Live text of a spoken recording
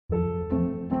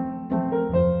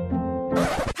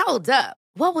Hold up.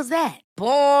 What was that?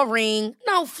 Boring.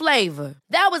 No flavor.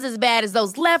 That was as bad as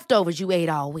those leftovers you ate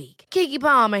all week. Keke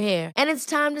Palmer here. And it's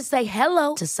time to say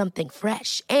hello to something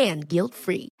fresh and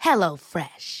guilt-free. Hello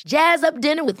Fresh. Jazz up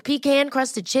dinner with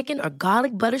pecan-crusted chicken or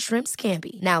garlic butter shrimp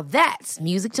scampi. Now that's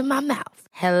music to my mouth.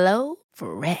 Hello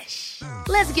Fresh.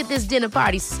 Let's get this dinner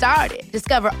party started.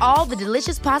 Discover all the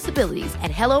delicious possibilities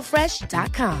at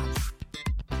hellofresh.com.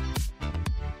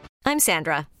 I'm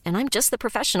Sandra, and I'm just the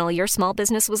professional your small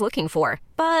business was looking for.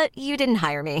 But you didn't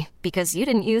hire me because you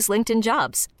didn't use LinkedIn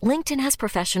Jobs. LinkedIn has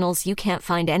professionals you can't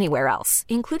find anywhere else,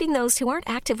 including those who aren't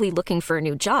actively looking for a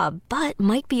new job, but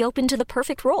might be open to the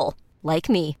perfect role, like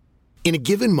me. In a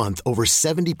given month, over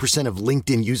 70% of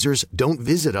LinkedIn users don't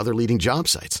visit other leading job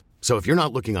sites. So if you're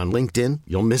not looking on LinkedIn,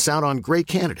 you'll miss out on great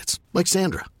candidates like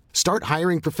Sandra. Start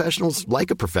hiring professionals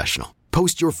like a professional.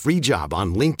 Post your free job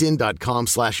on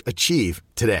linkedin.com/achieve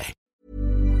today.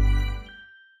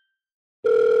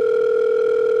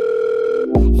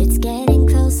 It's getting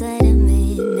closer to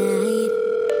midnight.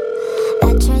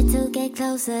 I try to get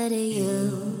closer to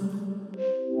you.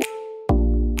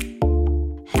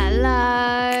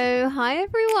 Hello. Hi,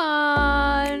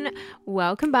 everyone.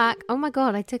 Welcome back. Oh my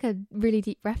God, I took a really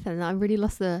deep breath and I really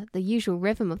lost the usual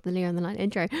rhythm of the Leo on the Line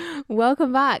intro.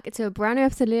 Welcome back to a brand new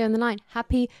episode of Leo on the Line.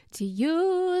 Happy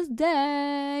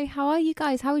Tuesday. How are you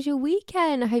guys? How was your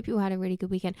weekend? I hope you all had a really good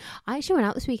weekend. I actually went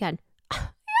out this weekend.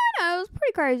 It was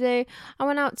pretty crazy. I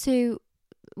went out to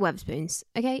Wetherspoons.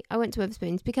 Okay, I went to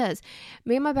Wetherspoons because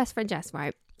me and my best friend Jess,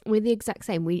 right, we're the exact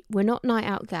same. We're not night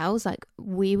out girls. Like,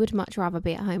 we would much rather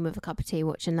be at home with a cup of tea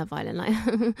watching Love Island. Like,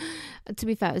 to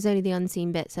be fair, it was only the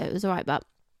unseen bit, so it was alright. But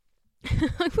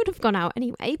I would have gone out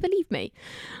anyway, believe me.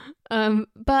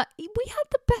 But we had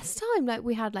the best time. Like,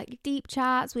 we had like deep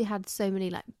chats. We had so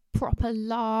many like proper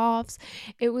laughs.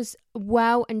 It was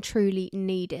well and truly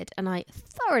needed, and I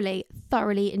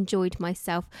thoroughly enjoyed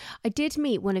myself. I did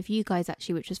meet one of you guys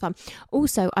actually, which was fun.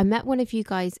 Also, I met one of you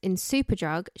guys in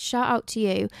Superdrug. Shout out to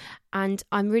you. And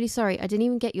I'm really sorry I didn't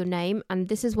even get your name, and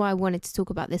this is why I wanted to talk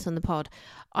about this on the pod.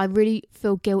 I really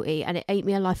feel guilty, and it ate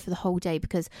me alive for the whole day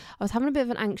because I was having a bit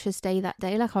of an anxious day that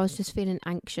day. Like, I was just feeling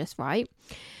anxious, right?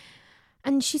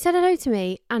 And she said hello to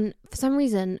me, and for some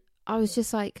reason I was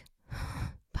just like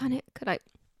panic.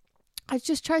 I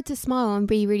just tried to smile and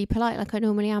be really polite like I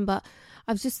normally am, but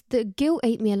the guilt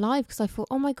ate me alive because I thought,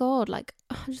 oh my God, like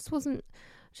I just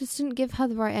didn't give her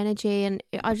the right energy, and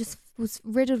I just was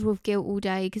riddled with guilt all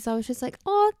day because I was just like,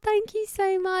 oh, thank you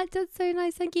so much, that's so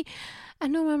nice, thank you.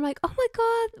 And normally I'm like, oh my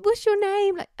God, what's your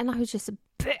name? Like, and I was just a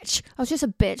bitch.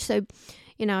 So,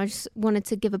 you know, I just wanted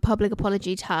to give a public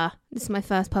apology to her. This is my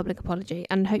first public apology,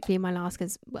 and hopefully my last,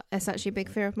 because it's actually a big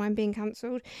fear of mine being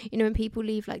cancelled. You know, when people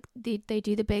leave, like they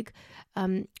do the big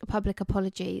public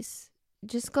apologies.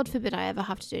 Just God forbid I ever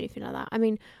have to do anything like that. I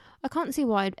mean, I can't see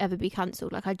why I'd ever be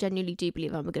cancelled. Like, I genuinely do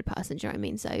believe I'm a good person, do you know what I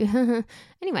mean? So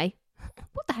anyway,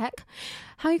 what the heck?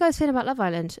 How are you guys feeling about Love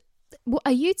Island? What,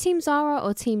 are you Team Zara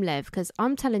or Team Liv? Because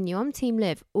I'm telling you, I'm Team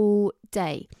Liv all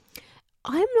day.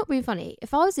 I'm not being funny.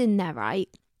 If I was in there, right,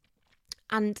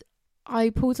 and I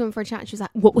pulled someone for a chat and she was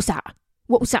like, what was that?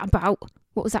 What was that about?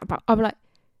 What was that about? I'd be like,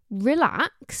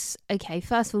 relax. Okay,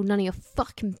 first of all, none of your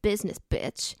fucking business,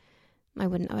 bitch. I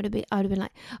wouldn't. I would have been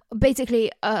like,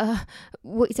 basically,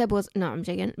 what you said was, no, I'm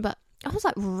joking. But I was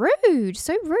like, rude,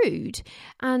 so rude.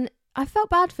 And I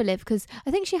felt bad for Liv because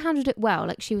I think she handled it well.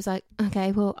 Like, she was like,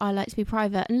 okay, well, I like to be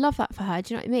private, and love that for her.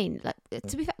 Do you know what I mean? Like,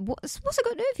 to be fair, what's it got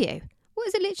to do with you? What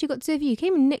has it literally got to do with you? You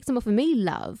came and nicked them off of me,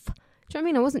 love. Do you know what I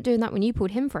mean? I wasn't doing that when you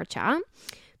pulled him for a chat.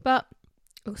 But,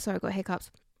 oh, sorry, I got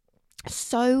hiccups.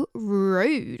 So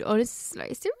rude,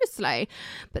 honestly, seriously.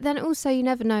 But then also, you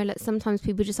never know, like, sometimes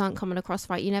people just aren't coming across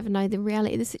right. You never know the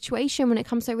reality of the situation when it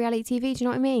comes to reality TV. Do you know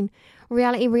what I mean?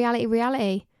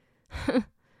 Reality.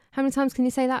 How many times can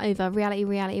you say that over? Reality.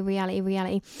 Do you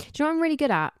know what I'm really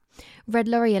good at? Red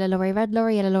lorry, yellow lorry, red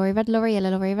lorry, yellow lorry, red lorry, yellow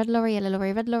lorry, red lorry, yellow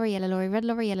lorry, red lorry, yellow lorry, red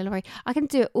lorry, yellow lorry. I can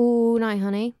do it all night,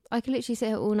 honey. I can literally sit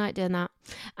here all night doing that.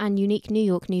 And unique New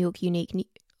York, unique.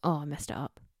 Oh, I messed it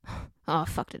up. Oh, I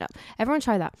fucked it up. Everyone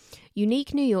try that.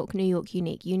 Unique New York,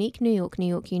 unique. Unique New York,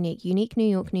 unique. Unique New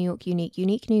York, unique.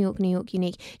 Unique New York,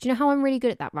 unique. Do you know how I'm really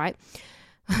good at that, right?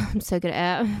 I'm so good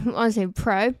at it. Honestly,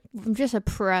 pro. I'm just a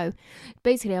pro.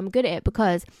 Basically, I'm good at it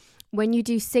because when you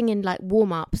do singing like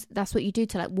warm-ups, that's what you do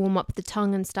to like warm up the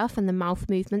tongue and stuff, and the mouth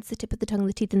movements, the tip of the tongue,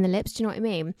 the teeth and the lips. Do you know what I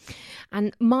mean?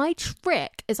 And my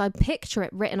trick is I picture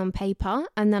it written on paper,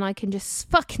 and then I can just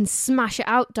fucking smash it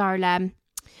out, darling.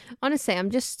 Honestly, I'm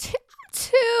just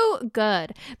too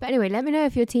good. But anyway, let me know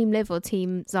if you're Team Liv or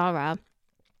Team Zara.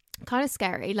 Kind of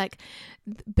scary. Like,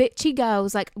 bitchy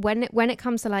girls, like when it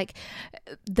comes to like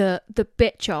the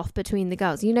bitch off between the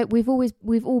girls, you know, we've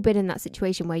all been in that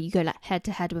situation where you go like head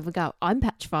to head with a girl. I'm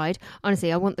petrified,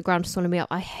 honestly. I want the ground to swallow me up.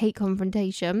 I hate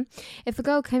confrontation. If a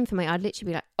girl came for me, I'd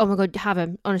literally be like, oh my god, have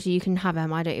him, honestly, you can have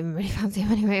him, I don't even really fancy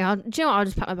him anyway. Do you know what? I'll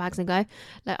just pack my bags and go.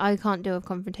 Like, I can't deal with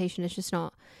confrontation. It's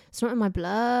not in my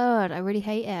blood. I really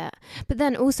hate it. But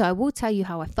then also, I will tell you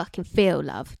how I fucking feel,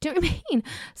 love. Do you know what I mean?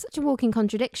 Such a walking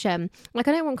contradiction. Like,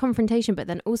 I don't want confrontation, but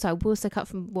then also I will stick up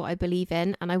for what I believe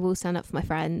in, and I will stand up for my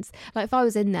friends. Like, if I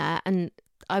was in there and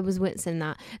I was witnessing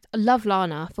that, I love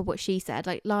Lana for what she said.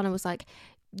 Like, Lana was like,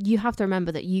 you have to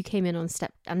remember that you came in on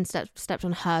stepped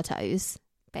on her toes,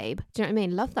 babe. Do you know what I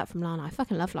mean? Love that from Lana. I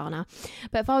fucking love Lana.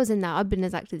 But if I was in there, I'd been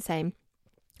exactly the same.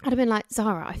 I'd have been like,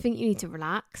 Zara, I think you need to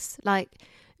relax. Like,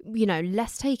 you know,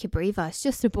 let's take a breather. It's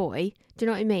just a boy. Do you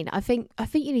know what I mean? I think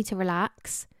you need to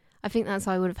relax. I think that's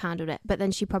how I would have handled it. But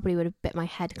then she probably would have bit my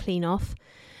head clean off,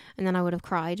 and then I would have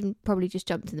cried and probably just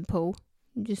jumped in the pool,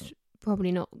 just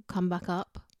probably not come back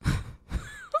up.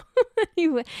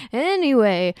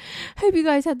 Anyway, hope you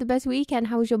guys had the best weekend.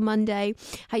 How was your Monday?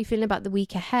 How you feeling about the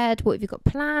week ahead? What have you got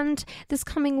planned this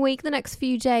coming week, the next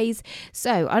few days?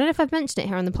 So I don't know if I've mentioned it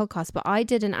here on the podcast, but I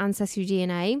did an Ancestry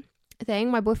DNA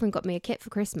thing. My boyfriend got me a kit for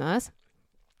Christmas,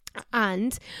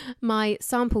 and my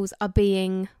samples are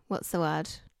being, what's the word,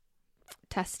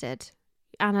 tested,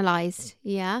 analysed.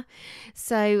 Yeah,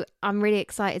 so I'm really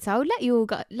excited. So I'll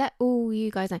let all you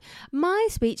guys know. My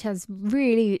speech has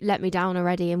really let me down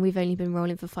already, and we've only been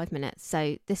rolling for 5 minutes,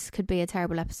 so this could be a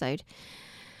terrible episode.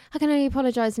 I can only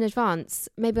apologise in advance.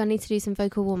 Maybe I need to do some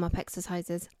vocal warm-up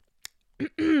exercises.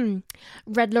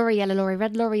 Red lorry, yellow lorry,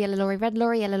 red lorry, yellow lorry, red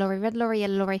lorry, yellow lorry, red lorry,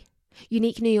 yellow lorry.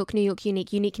 Unique New York, New York,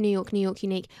 unique, unique New York, New York,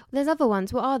 unique. There's other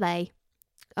ones. What are they?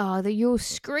 Oh, you're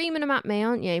screaming them at me,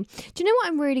 aren't you? Do you know what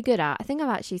I'm really good at? I think I've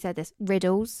actually said this.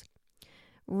 Riddles.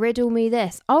 Riddle me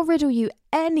this. I'll riddle you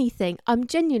anything. I'm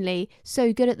genuinely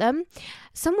so good at them.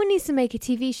 Someone needs to make a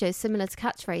TV show similar to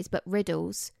Catchphrase, but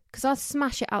riddles. Because I'll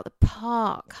smash it out the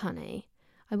park, honey.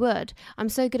 I would. I'm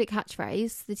so good at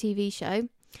Catchphrase, the TV show.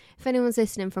 If anyone's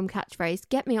listening from Catchphrase,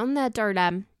 get me on there,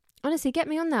 darling. Honestly, get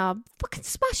me on there. I'll fucking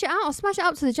smash it out. I'll smash it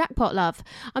out to the jackpot, love.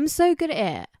 I'm so good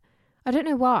at it. I don't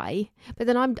know why, but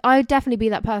then I'd definitely be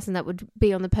that person that would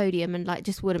be on the podium and like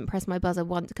just wouldn't press my buzzer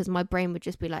once, because my brain would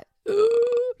just be like,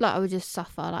 like I would just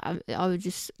suffer. Like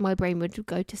my brain would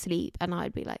go to sleep, and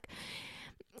I'd be like,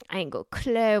 I ain't got a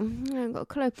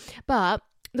clue. But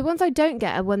the ones I don't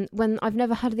get are when I've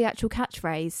never heard of the actual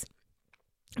catchphrase.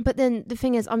 But then the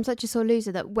thing is, I'm such a sore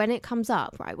loser that when it comes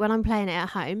up, right, when I'm playing it at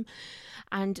home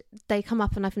and they come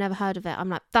up and I've never heard of it, I'm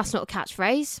like, that's not a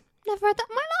catchphrase. Never heard that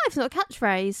in my life. It's not a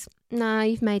catchphrase. No,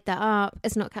 you've made that up.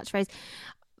 It's not a catchphrase.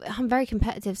 I'm very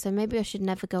competitive, so maybe I should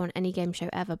never go on any game show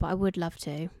ever, but I would love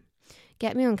to.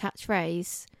 Get me on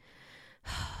Catchphrase.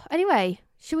 Anyway,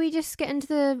 should we just get into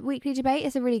the weekly debate?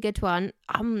 It's a really good one.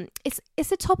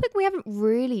 It's a topic we haven't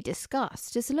really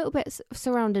discussed. It's a little bit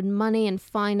surrounding money and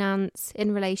finance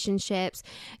in relationships.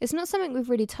 It's not something we've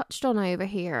really touched on over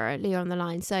here at Leah on the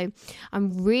Line. So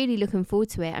I'm really looking forward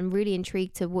to it. I'm really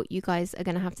intrigued to what you guys are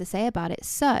going to have to say about it.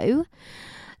 So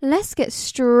let's get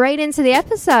straight into the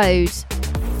episode.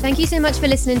 Thank you so much for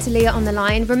listening to Leah on the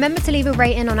Line. Remember to leave a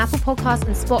rating on Apple Podcasts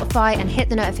and Spotify and hit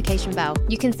the notification bell.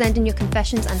 You can send in your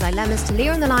confessions and dilemmas to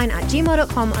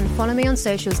leahontheline@gmail.com and follow me on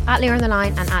socials at Leah on the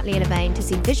Line and at Leah Levain to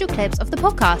see visual clips of the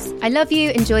podcast. I love you.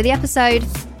 Enjoy the episode.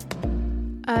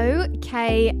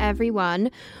 Okay, everyone.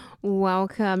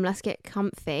 Welcome. Let's get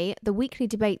comfy. The weekly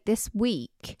debate this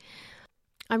week.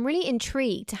 I'm really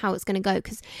intrigued to how it's going to go,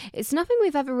 because it's nothing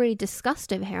we've ever really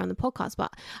discussed over here on the podcast,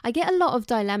 but I get a lot of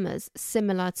dilemmas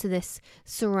similar to this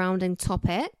surrounding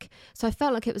topic. So I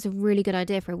felt like it was a really good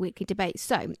idea for a weekly debate.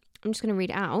 So I'm just going to read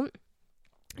it out.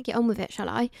 Get on with it, shall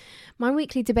I? My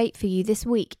weekly debate for you this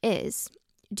week is,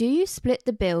 do you split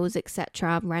the bills,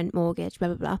 etc., rent, mortgage, blah,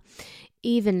 blah, blah,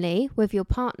 evenly with your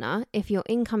partner if your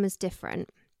income is different,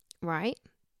 right?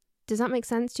 Does that make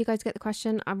sense? Do you guys get the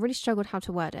question? I really struggled how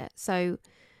to word it. So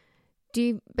do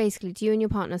you and your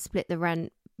partner split the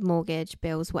rent, mortgage,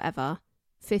 bills, whatever,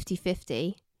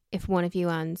 50-50 if one of you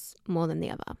earns more than the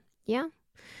other? Yeah?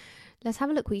 Let's have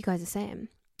a look what you guys are saying.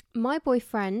 My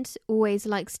boyfriend always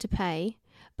likes to pay,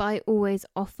 but I always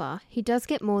offer. He does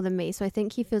get more than me, so I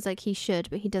think he feels like he should,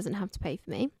 but he doesn't have to pay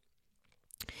for me.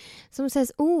 Someone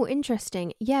says, oh,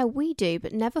 interesting. Yeah, we do,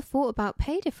 but never thought about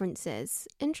pay differences.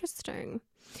 Interesting.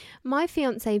 My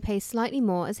fiance pays slightly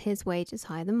more as his wage is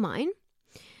higher than mine.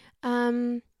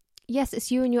 Yes,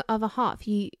 it's you and your other half.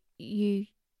 You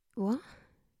what?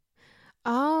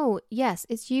 Oh, yes,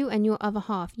 it's you and your other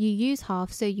half. You use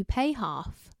half, so you pay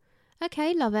half.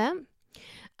 Okay, love it.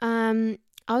 I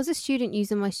was a student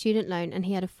using my student loan and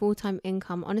he had a full-time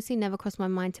income. Honestly, never crossed my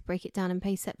mind to break it down and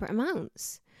pay separate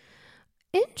amounts.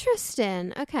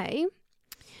 Interesting. Okay.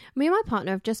 Me and my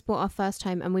partner have just bought our first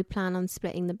home and we plan on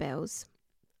splitting the bills.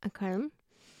 Okay.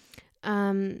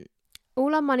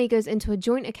 All our money goes into a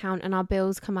joint account and our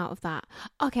bills come out of that.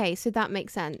 Okay, so that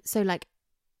makes sense. So like,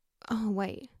 oh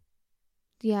wait.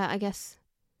 Yeah, I guess.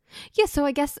 Yeah, so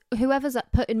I guess whoever's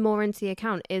putting more into the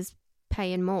account is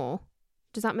paying more.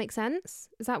 Does that make sense?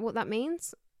 Is that what that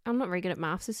means? I'm not very good at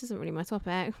maths. This isn't really my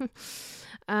topic.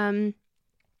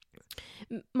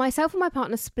 Myself and my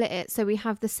partner split it, so we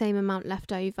have the same amount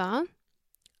left over.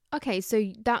 Okay,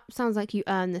 so that sounds like you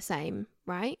earn the same,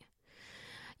 right?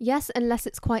 Yes, unless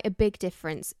it's quite a big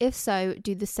difference. If so,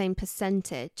 do the same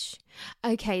percentage.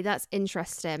 Okay, that's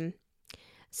interesting.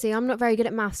 See, I'm not very good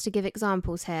at maths to give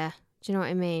examples here. Do you know what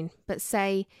I mean? But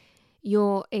say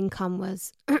your income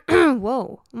was...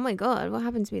 Whoa, oh my God, what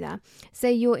happened to me there?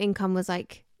 Say your income was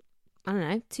like, I don't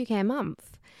know, 2k a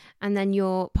month. And then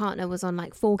your partner was on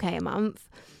like 4k a month.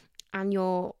 And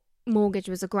your mortgage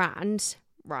was £1,000,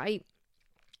 right?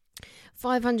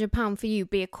 £500 for you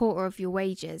be a quarter of your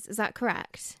wages. Is that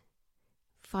correct?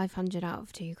 500 out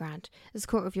of £2,000 is a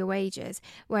quarter of your wages.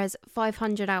 Whereas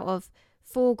 500 out of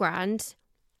 £4,000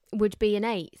 would be an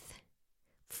eighth.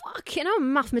 Fucking, I'm a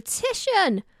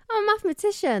mathematician. I'm a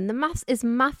mathematician. The maths is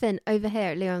mathing over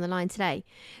here at Leo on the Line today.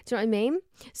 Do you know what I mean?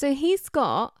 So he's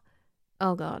got,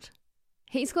 oh God,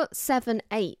 he's got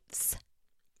 7/8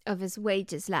 of his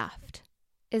wages left.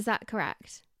 Is that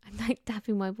correct? I'm like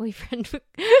dabbing my boyfriend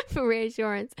for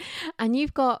reassurance. And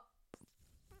you've got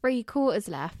 3/4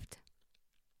 left.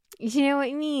 You know what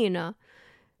I mean?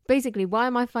 Basically, why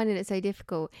am I finding it so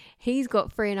difficult? He's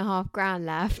got 3,500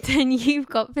 left and you've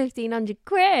got 1,500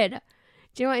 quid.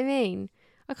 Do you know what I mean?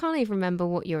 I can't even remember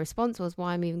what your response was,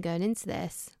 why I'm even going into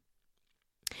this.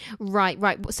 Right.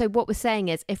 So what we're saying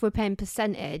is, if we're paying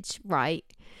percentage, right?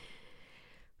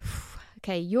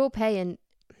 Okay, you're paying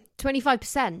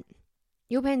 25%.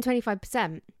 You're paying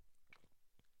 25%.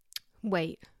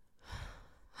 Wait.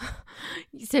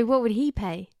 So what would he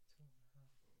pay?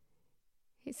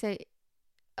 So,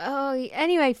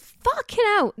 anyway, fucking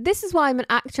hell. This is why I'm an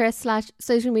actress /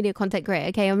 social media content creator.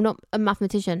 Okay, I'm not a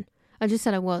mathematician. I just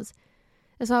said I was.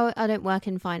 That's why I don't work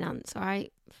in finance, all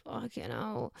right? Fucking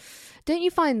hell. Don't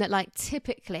you find that, like,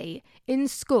 typically in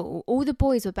school, all the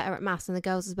boys were better at maths and the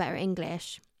girls was better at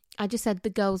English? I just said the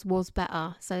girls was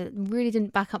better, so it really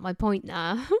didn't back up my point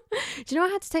there. Do you know I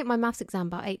had to take my maths exam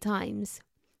about 8 times?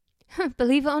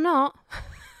 Believe it or not.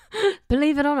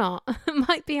 Believe it or not. It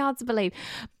might be hard to believe.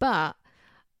 But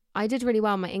I did really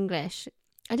well in my English.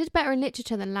 I did better in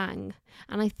literature than Lang.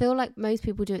 And I feel like most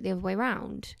people do it the other way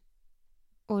around.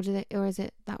 Or is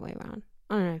it that way around?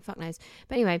 I don't know, fuck knows.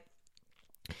 But anyway,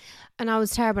 and I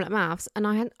was terrible at maths,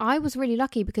 and I was really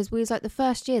lucky because we was like the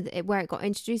first year where it got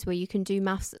introduced where you can do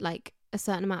maths like a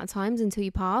certain amount of times until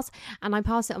you pass, and I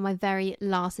passed it on my very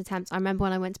last attempt. I remember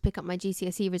when I went to pick up my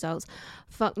GCSE results,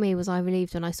 fuck me was I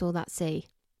relieved when I saw that C.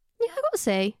 Yeah, I got a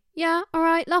C. Yeah, all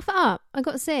right, laugh it up. I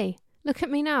got a C. Look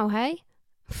at me now, hey?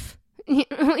 You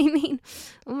know what I mean?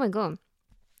 Oh my God,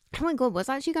 what's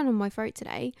actually going on my throat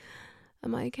today?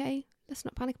 Am I okay? Let's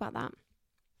not panic about that.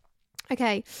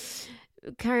 Okay,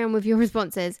 carry on with your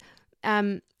responses.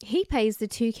 He pays the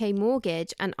 2k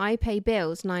mortgage and I pay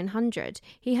bills 900.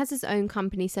 He has his own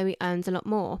company, so he earns a lot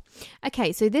more.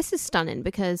 Okay, so this is stunning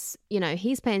because, you know,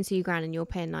 he's paying £2,000 and you're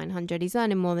paying 900. He's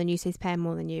earning more than you, so he's paying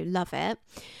more than you. Love it.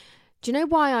 Do you know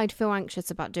why I'd feel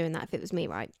anxious about doing that if it was me,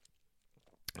 right?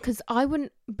 Because I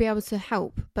wouldn't be able to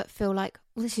help but feel like,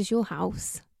 well, this is your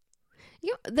house.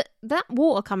 That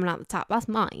water coming out the tap, that's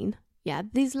mine. Yeah,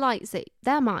 these lights,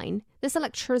 they're mine. This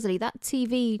electricity, that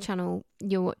TV channel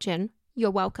you're watching, you're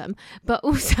welcome. But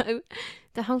also,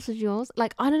 the house is yours.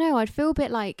 Like, I don't know, I'd feel a bit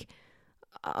like,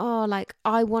 oh, like,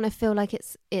 I want to feel like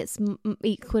it's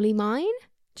equally mine.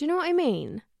 Do you know what I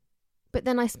mean? But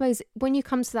then I suppose when you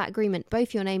come to that agreement,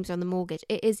 both your names are on the mortgage,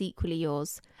 it is equally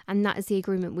yours. And that is the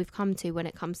agreement we've come to when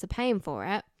it comes to paying for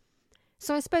it.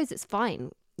 So I suppose it's fine,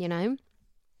 you know?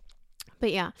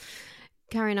 But yeah,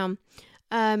 carrying on.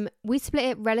 We split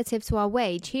it relative to our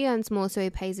wage. He earns more, so he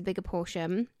pays a bigger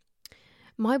portion.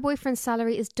 My boyfriend's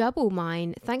salary is double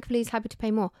mine. Thankfully, he's happy to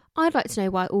pay more. I'd like to know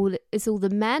why all the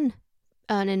men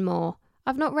earning more.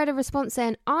 I've not read a response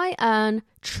saying, I earn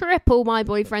triple my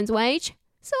boyfriend's wage,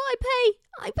 so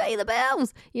I pay the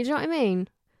bills. You know what I mean?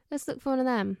 Let's look for one of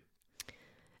them.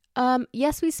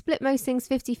 Yes, we split most things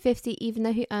 50-50, even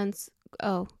though he earns,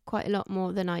 quite a lot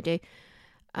more than I do.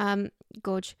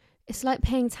 Gorge. It's like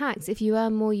paying tax. If you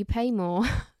earn more, you pay more.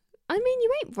 I mean,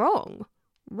 you ain't wrong,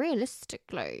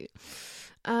 realistically.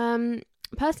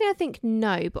 Personally, I think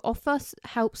no, but offer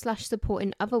help / support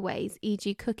in other ways,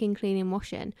 e.g. cooking, cleaning,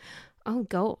 washing. Oh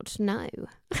God, no.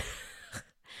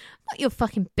 Not your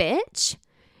fucking bitch.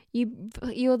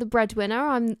 You're the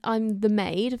breadwinner. I'm the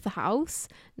maid of the house.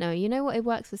 No, you know what? It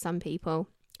works for some people.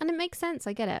 And it makes sense.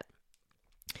 I get it.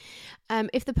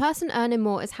 If the person earning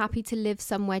more is happy to live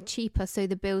somewhere cheaper so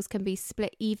the bills can be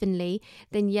split evenly,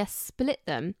 then yes, split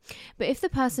them. But if the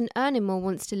person earning more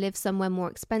wants to live somewhere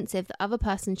more expensive, the other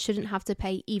person shouldn't have to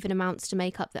pay even amounts to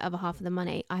make up the other half of the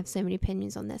money. I have so many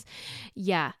opinions on this.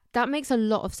 Yeah, that makes a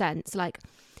lot of sense. Like,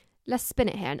 let's spin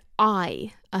it here. And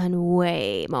I earn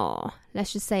way more.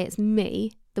 Let's just say it's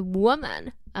me, the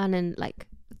woman, earning like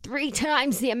 3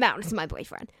 times the amount as my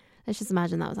boyfriend. Let's just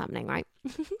imagine that was happening, right?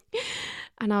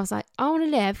 And I was like, I want to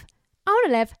live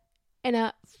in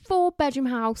a 4-bedroom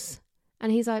house.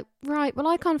 And he's like, right, well,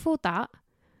 I can't afford that.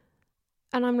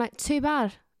 And I'm like, too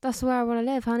bad. That's where I want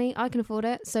to live, honey. I can afford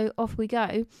it. So off we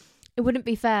go. It wouldn't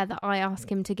be fair that I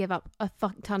ask him to give up a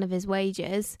fuck ton of his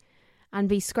wages and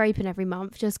be scraping every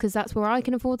month just because that's where I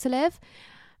can afford to live.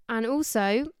 And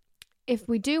also, if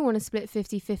we do want to split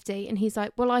 50-50 and he's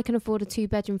like, well, I can afford a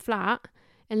 2-bedroom flat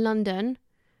in London,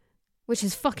 which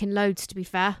is fucking loads to be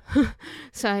fair.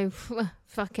 So,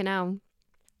 fucking hell.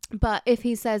 But if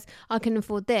he says, I can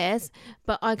afford this,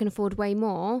 but I can afford way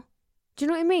more, do you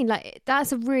know what I mean? Like,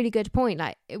 that's a really good point.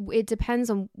 Like, it depends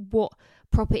on what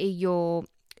property you're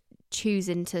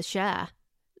choosing to share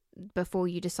before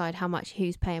you decide how much,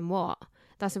 who's paying what.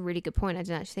 That's a really good point. I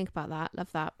didn't actually think about that.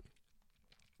 Love that.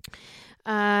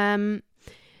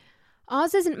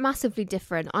 Ours isn't massively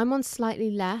different. I'm on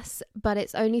slightly less, but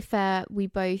it's only fair we're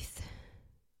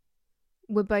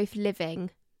both living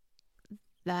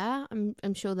there.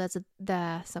 I'm sure there's a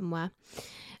there somewhere.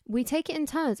 We take it in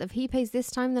turns. If he pays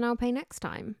this time, then I'll pay next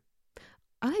time.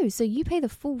 Oh, so you pay the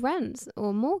full rent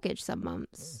or mortgage some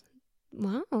months.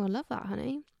 Wow, I love that,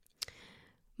 honey.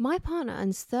 My partner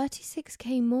earns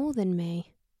 36k more than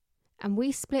me. And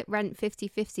we split rent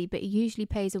 50-50, but he usually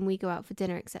pays when we go out for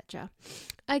dinner, etc.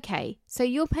 Okay, so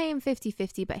you're paying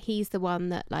 50-50, but he's the one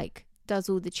that like does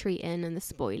all the treating and the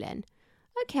spoiling.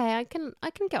 Okay, I can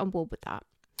get on board with that.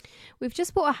 We've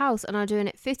just bought a house and are doing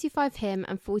it 55 him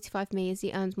and 45 me as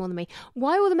he earns more than me.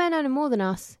 Why are all the men earning more than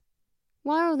us?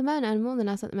 Why are all the men earning more than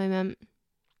us at the moment?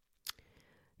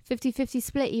 50-50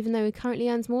 split even though he currently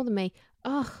earns more than me.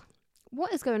 Ugh,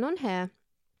 what is going on here?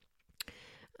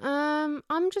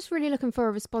 I'm just really looking for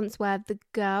a response where the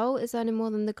girl is earning more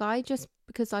than the guy, just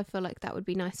because I feel like that would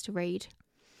be nice to read.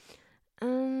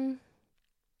 I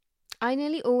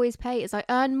nearly always pay as I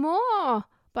earn more,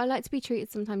 but I like to be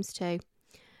treated sometimes too.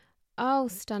 Oh,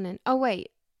 stunning. Oh,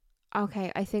 wait.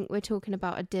 Okay, I think we're talking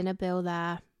about a dinner bill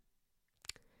there.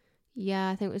 Yeah,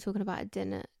 I think we're talking about a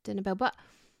dinner bill, but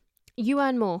you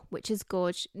earn more, which is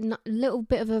gorgeous. A little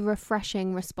bit of a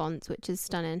refreshing response, which is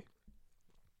stunning.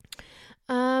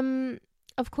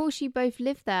 Of course you both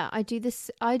live there. I do the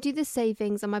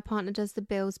savings and my partner does the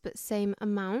bills, but same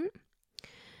amount.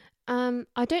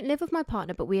 I don't live with my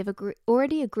partner, but we have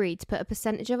already agreed to put a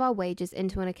percentage of our wages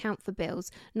into an account for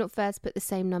bills. Not fair to put the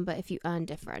same number if you earn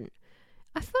different.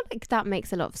 I feel like that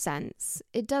makes a lot of sense.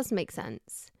 It does make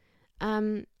sense.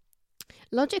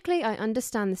 Logically, I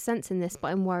understand the sense in this,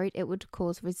 but I'm worried it would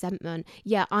cause resentment.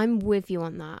 Yeah, I'm with you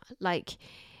on that. Like,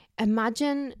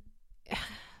 imagine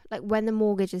like when the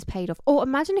mortgage is paid off, or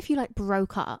imagine if you like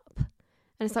broke up and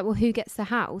it's like, well, who gets the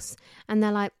house? And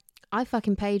they're like, I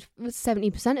fucking paid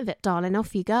 70% of it, darling,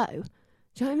 off you go. Do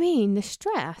you know what I mean? The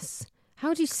stress.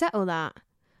 How do you settle that?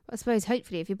 I suppose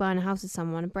hopefully if you're buying a house with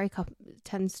someone, a breakup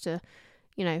tends to,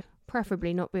 you know,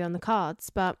 preferably not be on the cards,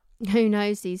 but who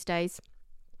knows these days.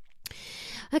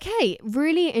 Okay,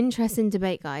 really interesting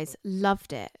debate, guys.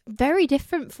 Loved it. Very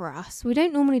different for us. We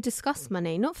don't normally discuss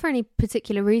money, not for any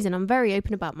particular reason. I'm very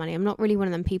open about money. I'm not really one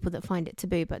of them people that find it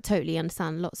taboo, but totally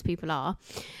understand lots of people are.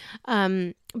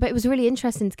 But it was really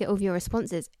interesting to get all of your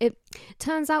responses. It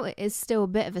turns out it is still a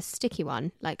bit of a sticky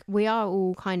one. Like, we are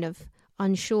all kind of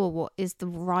unsure what is the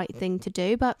right thing to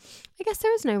do, but I guess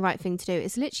there is no right thing to do.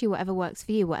 It's literally whatever works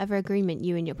for you. Whatever agreement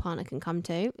you and your partner can come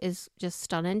to is just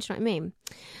stunning. Do you know what I mean?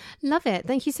 Love it.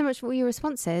 Thank you so much for all your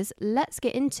responses. Let's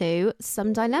get into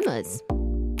some dilemmas.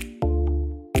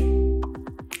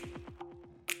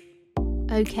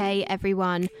 Okay,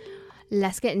 everyone,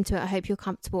 let's get into it. I hope you're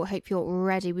comfortable. I hope you're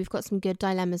ready. We've got some good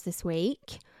dilemmas this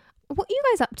week. What are you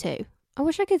guys up to? I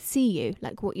wish I could see you,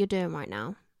 like what you're doing right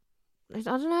now. I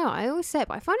don't know, I always say it,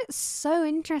 but I find it so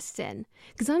interesting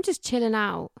because I'm just chilling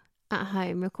out at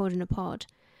home recording a pod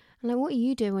And like, what are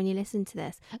you doing when you listen to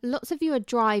this? Lots of you are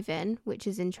driving, which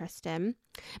is interesting.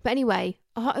 But anyway,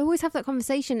 I always have that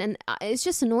conversation and it's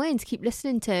just annoying to keep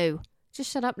listening to.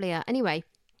 Just shut up, Leah. Anyway,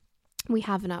 we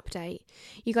have an update.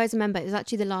 You guys remember, it was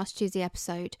actually the last Tuesday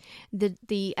episode.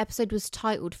 The episode was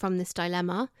titled From This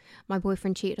Dilemma. My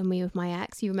boyfriend cheated on me with my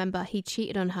ex. You remember he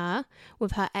cheated on her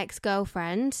with her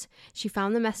ex-girlfriend. She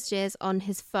found the messages on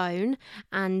his phone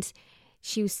and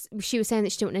she was saying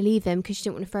that she didn't want to leave him because she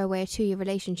didn't want to throw away a 2-year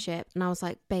relationship. And I was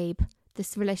like, babe,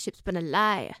 this relationship's been a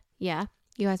lie. Yeah,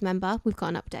 you guys remember? We've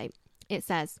got an update. It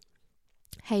says,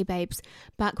 hey babes,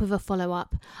 back with a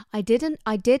follow-up. I did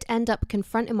end up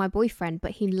confronting my boyfriend,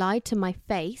 but he lied to my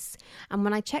face. And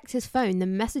when I checked his phone, the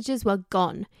messages were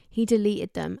gone. He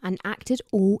deleted them and acted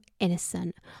all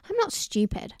innocent. I'm not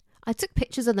stupid. I took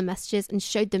pictures of the messages and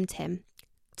showed them to him.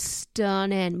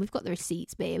 Stunning. We've got the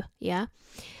receipts, babe. Yeah.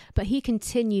 But he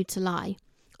continued to lie.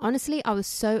 Honestly, I was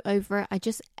so over it. I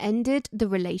just ended the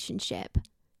relationship.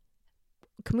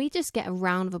 Can we just get a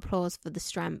round of applause for the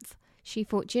strength? She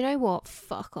thought, do you know what?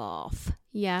 Fuck off.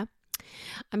 Yeah.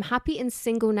 I'm happy and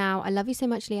single now. I love you so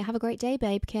much, Leah. Have a great day,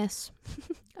 babe. Kiss.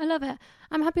 I love it.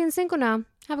 I'm happy and single now.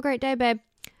 Have a great day, babe.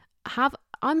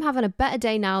 I'm having a better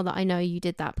day now that I know you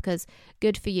did that, because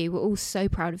good for you. We're all so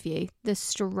proud of you. The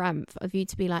strength of you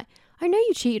to be like, I know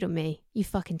you cheated on me, you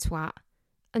fucking twat.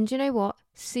 And do you know what?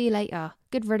 See you later.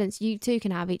 Good riddance. You two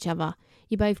can have each other.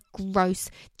 You're both gross,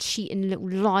 cheating little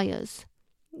liars.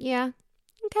 Yeah.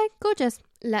 Okay, gorgeous.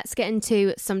 Let's get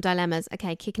into some dilemmas.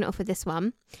 Okay, kicking it off with this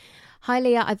one. Hi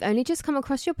Leah, I've only just come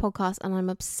across your podcast and I'm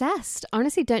obsessed. I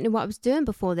honestly don't know what I was doing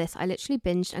before this. I literally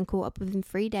binged and caught up within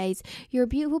 3 days. You're a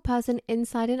beautiful person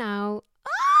inside and out.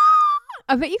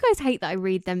 I bet you guys hate that I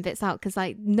read them bits out because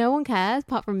like no one cares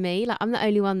apart from me. Like I'm the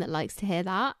only one that likes to hear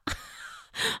that.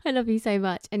 I love you so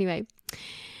much. Anyway,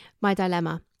 my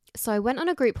dilemma. So I went on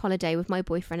a group holiday with my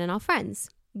boyfriend and our friends.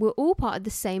 We're all part of the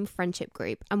same friendship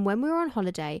group, and when we were on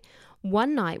holiday,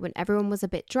 one night when everyone was a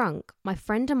bit drunk, my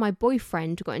friend and my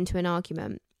boyfriend got into an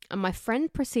argument, and my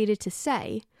friend proceeded to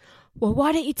say, well,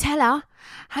 why don't you tell her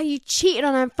how you cheated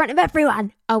on her in front of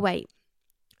everyone? Oh, wait.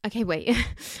 Okay, wait.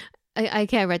 I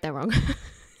read that wrong.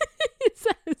 It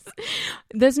says,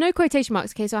 there's no quotation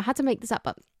marks, okay, so I had to make this up,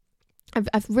 but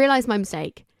I've realised my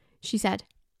mistake. She said,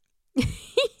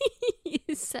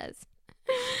 it says,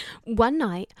 one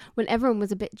night when everyone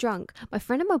was a bit drunk, my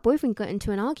friend and my boyfriend got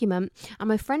into an argument and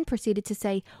my friend proceeded to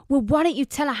say, well, why don't you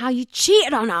tell her how you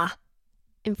cheated on her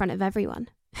in front of everyone?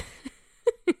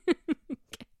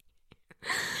 Okay.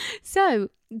 So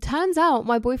turns out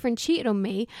my boyfriend cheated on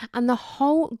me and the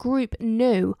whole group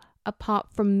knew apart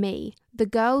from me, the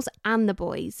girls and the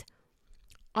boys.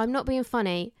 I'm not being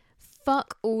funny.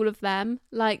 Fuck all of them.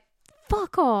 Like,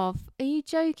 fuck off. Are you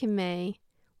joking me?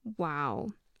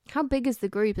 Wow. How big is the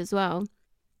group as well?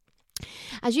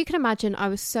 As you can imagine, I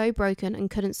was so broken and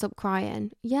couldn't stop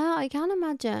crying. Yeah, I can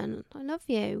imagine. I love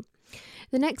you.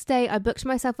 The next day, I booked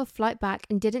myself a flight back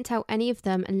and didn't tell any of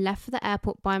them and left for the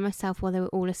airport by myself while they were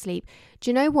all asleep. Do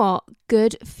you know what?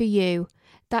 Good for you.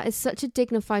 That is such a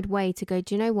dignified way to go,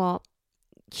 do you know what?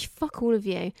 Fuck all of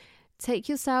you. Take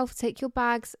yourself, take your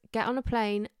bags, get on a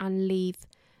plane and leave.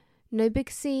 No big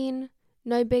scene,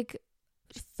 no big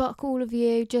fuck all of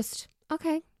you. Just,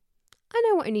 okay, I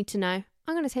know what I need to know.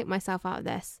 I'm going to take myself out of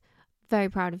this. Very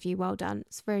proud of you. Well done.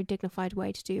 It's a very dignified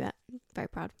way to do it. Very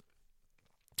proud.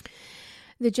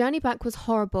 The journey back was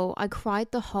horrible. I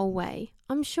cried the whole way.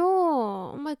 I'm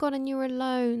sure. Oh my God, and you were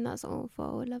alone. That's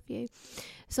awful. I love you.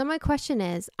 So my question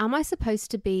is, am I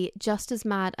supposed to be just as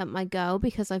mad at my girl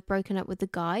because I've broken up with the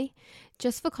guy?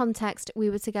 Just for context, we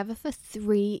were together for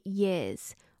 3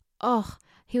 years. Oh,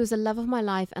 he was the love of my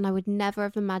life and I would never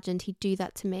have imagined he'd do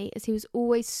that to me, as he was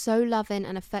always so loving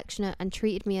and affectionate and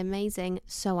treated me amazing,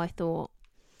 so I thought.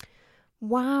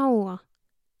 Wow.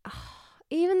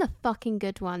 Even the fucking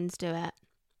good ones do it.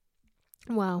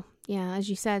 Well, yeah, as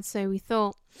you said, so we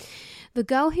thought. The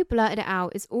girl who blurted it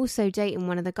out is also dating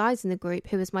one of the guys in the group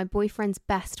who is my boyfriend's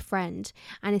best friend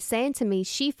and is saying to me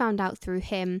she found out through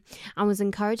him and was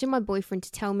encouraging my boyfriend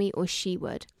to tell me or she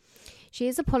would. She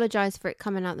has apologised for it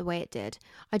coming out the way it did.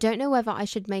 I don't know whether I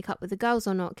should make up with the girls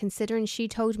or not, considering she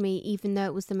told me even though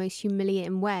it was the most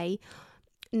humiliating way.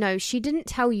 No, she didn't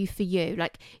tell you for you.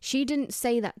 Like, she didn't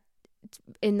say that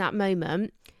in that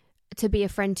moment to be a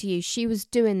friend to you. She was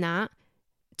doing that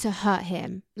to hurt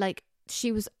him. Like,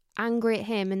 she was angry at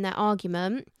him in their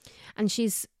argument and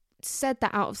she's said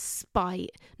that out of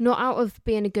spite, not out of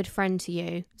being a good friend to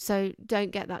you. So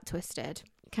don't get that twisted.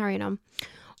 Carrying on.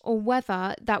 Or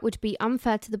whether that would be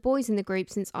unfair to the boys in the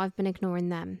group since I've been ignoring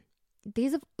them.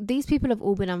 These people have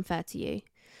all been unfair to you.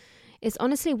 It's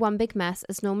honestly one big mess,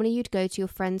 as normally you'd go to your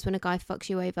friends when a guy fucks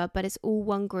you over, but it's all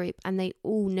one group and they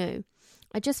all knew.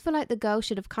 I just feel like the girl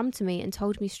should have come to me and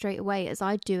told me straight away, as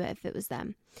I'd do it if it was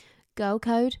them. Girl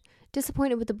code?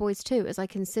 Disappointed with the boys too, as I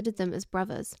considered them as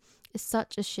brothers. It's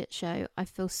such a shit show. I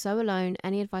feel so alone.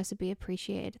 Any advice would be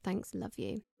appreciated. Thanks, love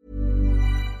you.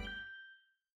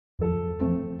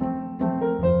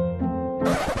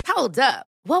 Hold up.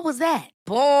 What was that?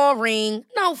 Boring.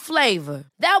 No flavor.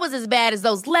 That was as bad as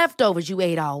those leftovers you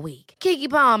ate all week.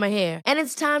 Keke Palmer here, and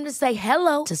it's time to say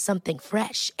hello to something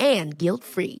fresh and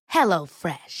guilt-free. Hello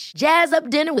Fresh. Jazz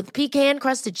up dinner with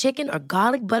pecan-crusted chicken or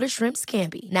garlic butter shrimp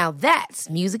scampi. Now that's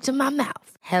music to my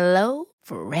mouth. Hello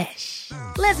Fresh.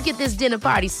 Let's get this dinner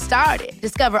party started.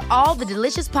 Discover all the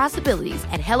delicious possibilities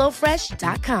at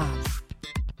hellofresh.com.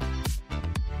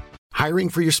 Hiring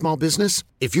for your small business?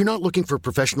 If you're not looking for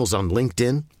professionals on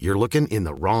LinkedIn, you're looking in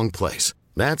the wrong place.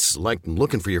 That's like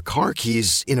looking for your car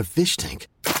keys in a fish tank.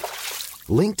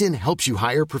 LinkedIn helps you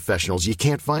hire professionals you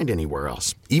can't find anywhere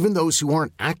else, even those who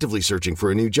aren't actively searching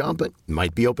for a new job but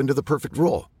might be open to the perfect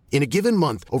role. In a given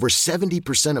month, over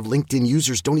 70% of LinkedIn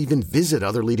users don't even visit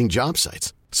other leading job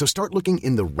sites. So start looking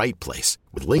in the right place.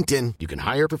 With LinkedIn, you can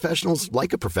hire professionals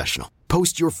like a professional.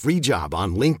 Post your free job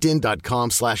on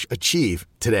linkedin.com/achieve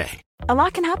today. A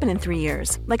lot can happen in 3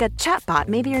 years, like a chatbot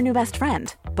may be your new best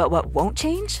friend. But what won't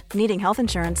change? Needing health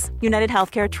insurance. United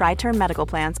Healthcare Tri-Term Medical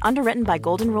Plans, underwritten by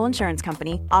Golden Rule Insurance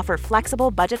Company, offer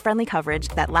flexible, budget-friendly coverage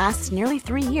that lasts nearly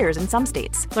 3 years in some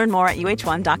states. Learn more at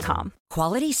uh1.com.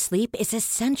 Quality sleep is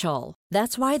essential.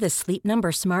 That's why the Sleep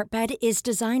Number Smart Bed is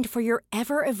designed for your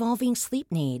ever-evolving sleep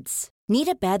needs. Need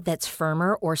a bed that's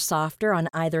firmer or softer on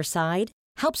either side?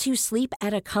 Helps you sleep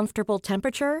at a comfortable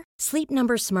temperature? Sleep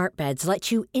Number Smart Beds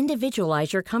let you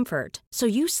individualize your comfort, so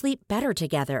you sleep better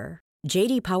together.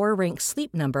 J.D. Power ranks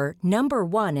Sleep Number number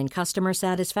 1 in customer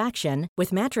satisfaction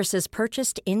with mattresses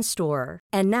purchased in-store.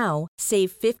 And now,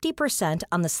 save 50%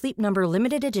 on the Sleep Number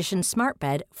Limited Edition Smart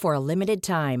Bed for a limited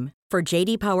time. For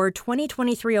J.D. Power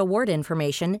 2023 award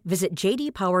information, visit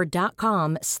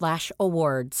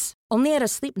jdpower.com/awards. Only at a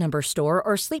Sleep Number store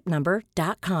or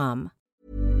sleepnumber.com.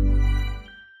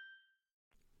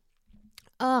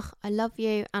 Ugh, I love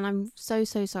you, and I'm so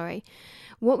sorry.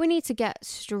 What we need to get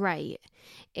straight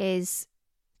is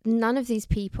none of these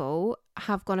people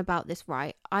have gone about this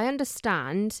right. I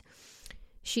understand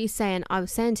she's saying, I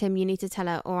was saying to him, you need to tell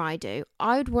her, or I do.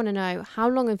 I would want to know, how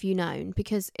long have you known?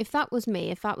 Because if that was me,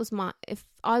 if I was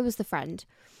the friend,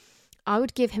 I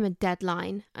would give him a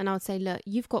deadline, and I would say, look,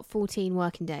 you've got 14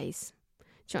 working days.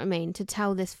 Do you know what I mean? To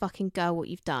tell this fucking girl what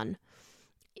you've done.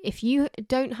 If you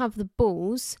don't have the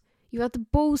balls, you have the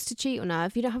balls to cheat on her.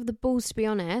 If you don't have the balls to be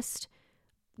honest,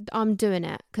 I'm doing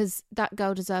it, because that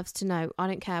girl deserves to know. I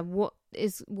don't care what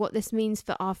this means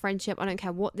for our friendship. I don't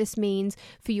care what this means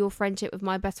for your friendship with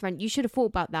my best friend. You should have thought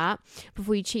about that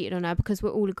before you cheated on her, because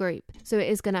we're all a group. So it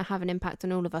is going to have an impact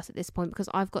on all of us at this point, because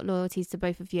I've got loyalties to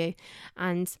both of you,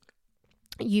 and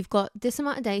you've got this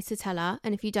amount of days to tell her,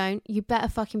 and if you don't, you better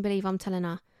fucking believe I'm telling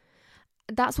her.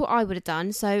 That's what I would have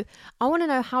done. So I want to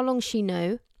know how long she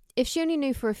knew. If she only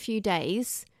knew for a few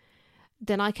days,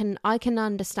 then I can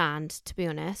understand, to be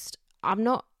honest. I'm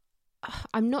not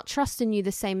trusting you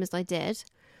the same as I did,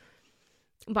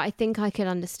 but I think I could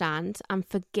understand and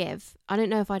forgive. I don't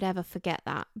know if I'd ever forget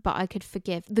that, but I could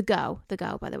forgive the girl,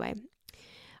 by the way.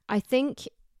 I think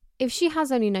if she has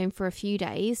only known for a few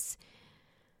days,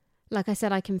 like I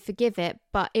said, I can forgive it,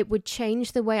 but it would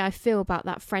change the way I feel about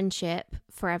that friendship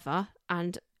forever,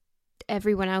 and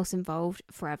everyone else involved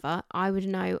forever. I would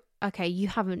know, okay, you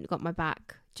haven't got my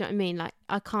back. Do you know what I mean? Like,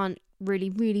 I can't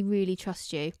really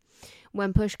trust you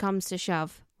when push comes to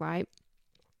shove, right?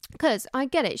 Because I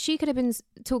get it. She could have been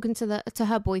talking to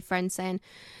her boyfriend, saying,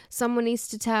 someone needs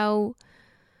to tell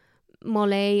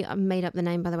Molly, I made up the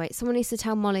name, by the way, someone needs to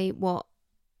tell Molly what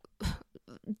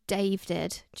Dave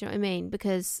did. Do you know what I mean?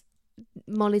 Because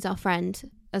Molly's our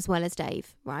friend as well as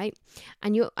Dave, right?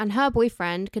 And her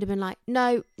boyfriend could have been like,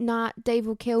 no, nah, Dave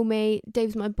will kill me.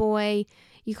 Dave's my boy.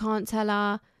 You can't tell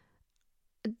her.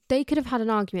 They could have had an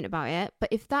argument about it.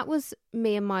 But if that was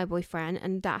me and my boyfriend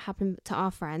and that happened to our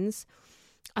friends,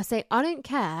 I say, I don't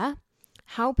care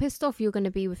how pissed off you're going to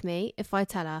be with me if I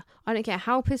tell her. I don't care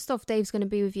how pissed off Dave's going to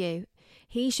be with you.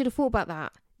 He should have thought about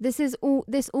that. This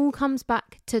all comes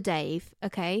back to Dave,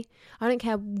 okay? I don't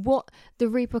care what the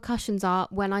repercussions are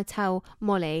when I tell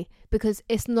Molly, because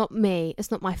it's not me.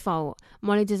 It's not my fault.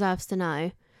 Molly deserves to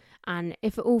know. And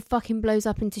if it all fucking blows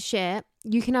up into shit,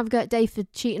 you can have a go at Dave for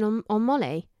cheating on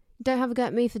Molly. Don't have a go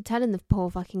at me for telling the poor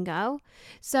fucking girl.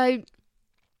 So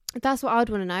that's what I'd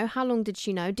want to know. How long did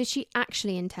she know? Did she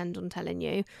actually intend on telling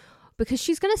you? Because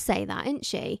she's going to say that, isn't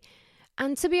she?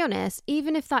 And to be honest,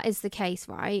 even if that is the case,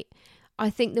 right, I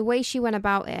think the way she went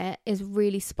about it is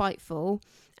really spiteful,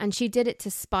 and she did it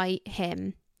to spite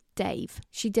him, Dave.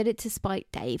 She did it to spite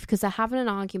Dave because they're having an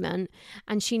argument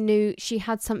and she knew she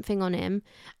had something on him,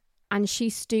 and she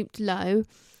stooped low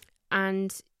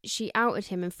and she outed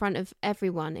him in front of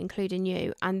everyone, including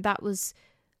you. And that was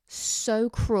so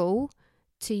cruel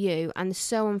to you and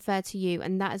so unfair to you.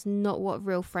 And that is not what a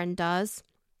real friend does.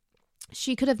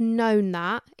 She could have known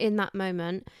that in that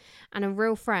moment, and a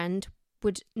real friend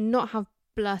would not have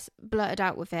blurted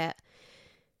out with it,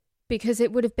 because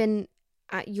it would have been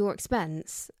at your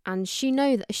expense. And she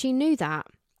knew that.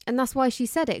 And that's why she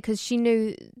said it, because she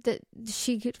knew that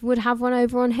she would have one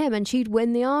over on him and she'd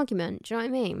win the argument. Do you know what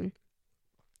I mean?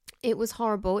 It was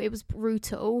horrible. It was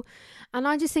brutal. And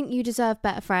I just think you deserve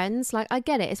better friends. Like, I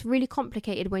get it. It's really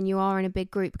complicated when you are in a big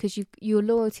group because your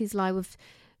loyalties lie with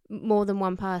more than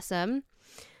one person.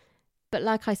 But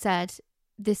like I said,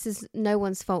 this is no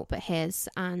one's fault but his.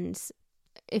 And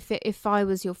if I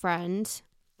was your friend,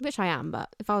 which I am,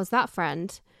 but if I was that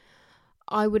friend,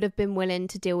 I would have been willing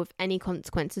to deal with any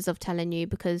consequences of telling you,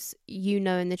 because you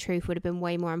knowing the truth would have been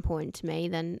way more important to me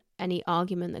than any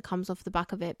argument that comes off the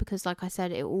back of it. Because like I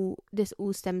said, this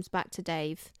all stems back to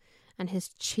Dave and his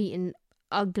cheating,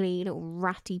 ugly little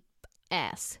ratty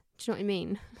ass. Do you know what I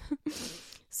mean?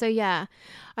 So yeah,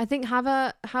 I think have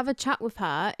a chat with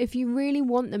her. If you really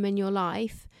want them in your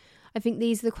life, I think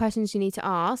these are the questions you need to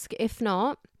ask. If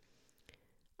not,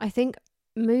 I think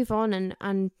move on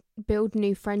and build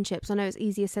new friendships. I know it's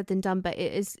easier said than done, but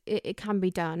it can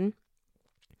be done.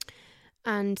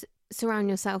 And surround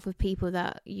yourself with people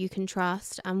that you can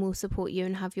trust and will support you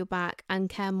and have your back and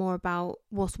care more about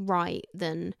what's right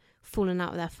than falling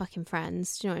out with their fucking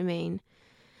friends. Do you know what I mean?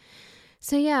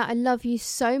 So yeah, I love you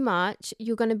so much.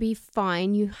 You're going to be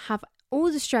fine. You have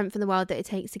all the strength in the world that it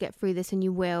takes to get through this, and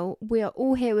you will. We are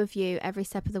all here with you every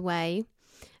step of the way.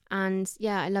 And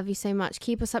yeah, I love you so much.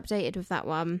 Keep us updated with that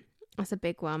one. That's a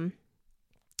big one.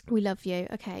 We love you.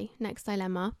 Okay, next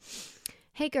dilemma.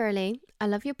 Hey girly, I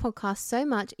love your podcast so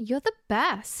much. You're the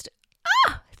best.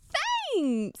 Ah,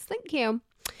 thanks. Thank you.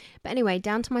 But anyway,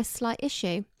 down to my slight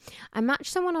issue. I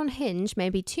matched someone on Hinge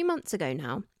maybe 2 months ago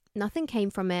now. Nothing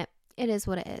came from it. It is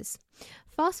what it is.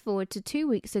 Fast forward to 2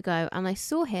 weeks ago and I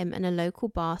saw him in a local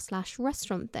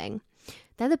bar/restaurant thing.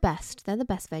 They're the best. They're the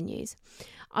best venues.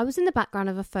 I was in the background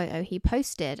of a photo he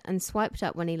posted and swiped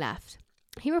up when he left.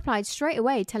 He replied straight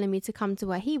away telling me to come to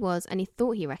where he was, and he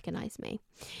thought he recognised me.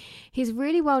 He's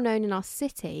really well known in our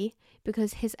city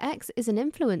because his ex is an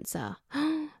influencer.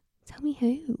 Tell me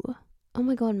who. Oh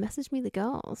my God, message me the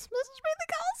girls. Message me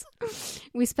the girls.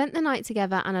 We spent the night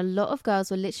together and a lot of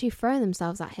girls were literally throwing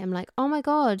themselves at him like, oh my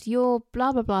God, you're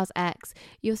blah blah blah's ex.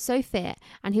 You're so fit.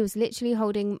 And he was literally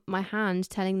holding my hand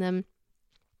telling them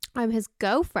I'm his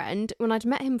girlfriend when I'd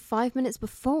met him 5 minutes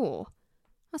before.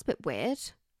 That's a bit weird.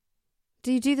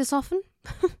 Do you do this often?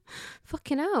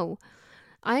 Fucking hell.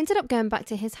 I ended up going back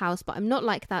to his house, but I'm not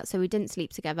like that, so we didn't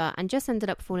sleep together and just ended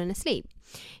up falling asleep.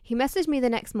 He messaged me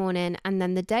the next morning, and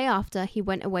then the day after, he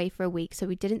went away for a week, so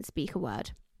we didn't speak a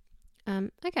word.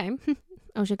 Okay.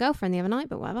 I was your girlfriend the other night,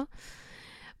 but whatever.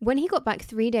 When he got back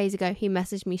 3 days ago, he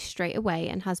messaged me straight away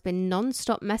and has been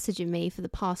non-stop messaging me for the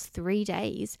past 3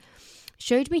 days.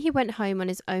 Showed me he went home on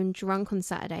his own drunk on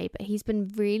Saturday, but he's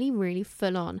been really, really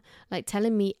full on, like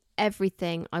telling me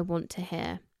everything I want to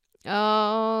hear.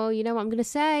 Oh, you know what I'm going to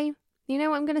say? You know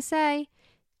what I'm going to say?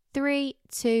 3,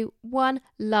 2, 1,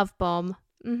 love bomb.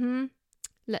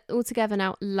 All together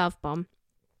now, love bomb.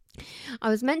 I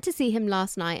was meant to see him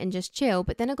last night and just chill,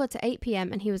 but then I got to 8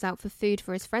 p.m. and he was out for food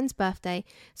for his friend's birthday.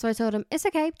 So I told him, it's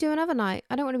okay, do another night.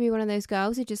 I don't want to be one of those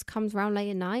girls who just comes around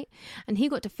late at night. And he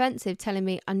got defensive, telling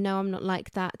me, I know I'm not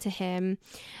like that to him.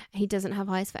 He doesn't have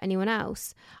eyes for anyone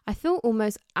else. I feel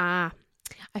almost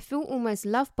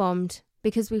love bombed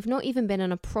because we've not even been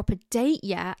on a proper date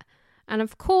yet. And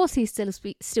of course he's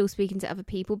still speaking to other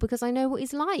people because I know what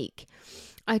he's like.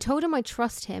 I told him I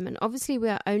trust him, and obviously we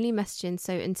are only messaging,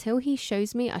 so until he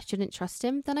shows me I shouldn't trust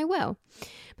him, then I will.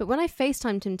 But when I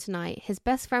FaceTimed him tonight, his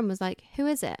best friend was like, who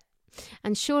is it?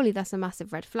 And surely that's a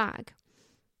massive red flag.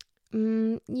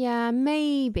 Yeah,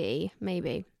 maybe.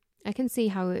 I can see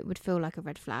how it would feel like a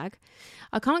red flag.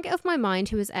 I can't get off my mind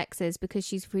who his ex is because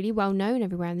she's really well known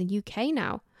everywhere in the UK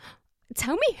now.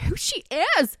 Tell me who she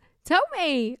is. Tell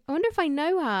me. I wonder if I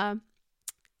know her.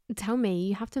 Tell me.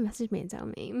 You have to message me and tell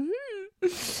me.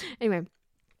 Anyway,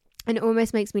 and it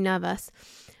almost makes me nervous.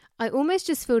 I almost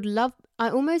just feel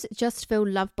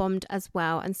love bombed as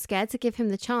well, and scared to give him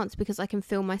the chance because I can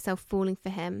feel myself falling for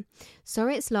him.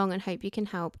 Sorry it's long and hope you can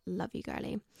help. Love you,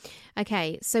 girly.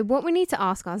 Okay, so what we need to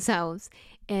ask ourselves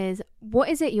is, what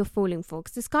is it you're falling for?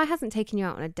 Because this guy hasn't taken you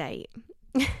out on a date.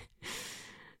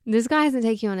 This guy hasn't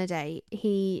taken you on a date.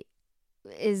 He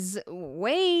is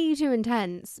way too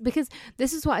intense. Because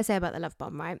this is what I say about the love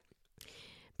bomb, right?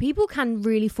 People can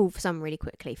really fall for someone really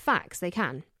quickly. Facts, they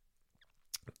can.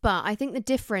 But I think the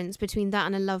difference between that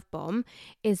and a love bomb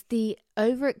is the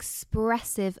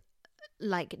overexpressive,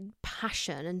 like,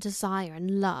 passion and desire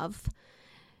and love.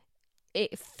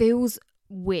 It feels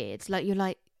weird. Like, you're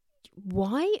like,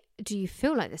 why do you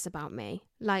feel like this about me?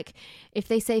 Like, if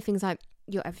they say things like,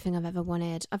 you're everything I've ever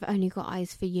wanted, I've only got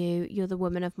eyes for you, you're the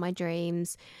woman of my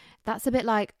dreams, that's a bit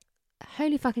like,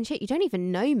 holy fucking shit, you don't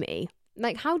even know me.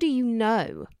 Like, how do you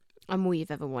know I'm all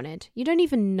you've ever wanted? You don't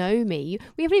even know me.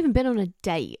 We haven't even been on a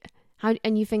date.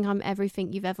 And you think I'm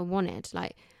everything you've ever wanted?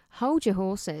 Like, hold your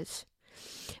horses.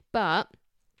 But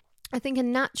I think a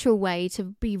natural way to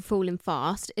be falling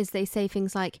fast is they say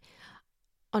things like,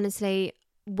 honestly,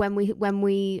 when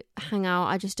we hang out,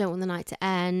 I just don't want the night to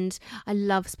end. I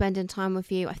love spending time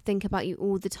with you. I think about you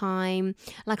all the time.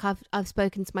 Like, I've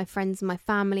spoken to my friends and my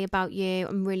family about you.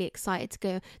 I'm really excited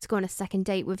to go on a second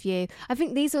date with you. I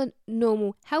think these are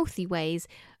normal, healthy ways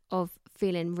of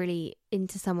feeling really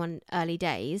into someone early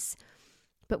days.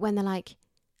 But when they're like,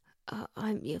 oh,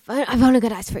 I've only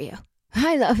got eyes for you,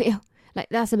 I love you, like,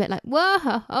 that's a bit like,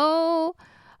 whoa,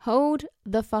 hold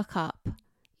the fuck up.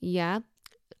 Yeah.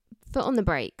 Foot on the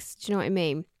brakes. Do you know what I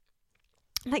mean?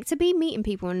 Like, to be meeting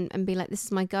people and be like, this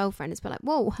is my girlfriend, it's a bit like,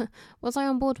 whoa, was I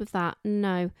on board with that?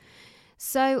 No.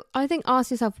 So I think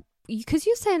ask yourself, because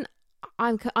you're saying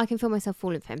I can feel myself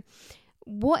falling for him.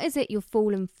 What is it you're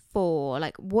falling for?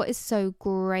 Like, what is so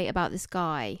great about this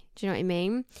guy? Do you know what I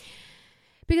mean?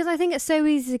 Because I think it's so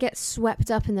easy to get swept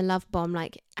up in the love bomb,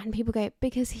 like, and people go,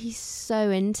 because he's so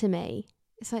into me.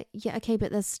 It's like, yeah, okay,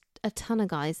 but there's a ton of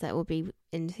guys that will be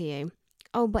into you.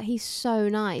 Oh, but he's so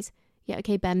nice. Yeah,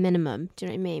 okay, bare minimum. Do you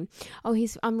know what I mean? Oh,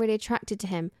 I'm really attracted to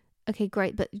him. Okay,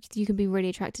 great, but you can be really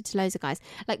attracted to loads of guys.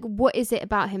 Like, what is it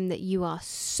about him that you are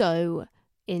so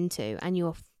into and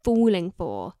you're falling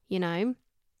for, you know?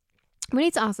 We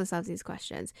need to ask ourselves these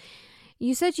questions.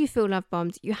 You said you feel love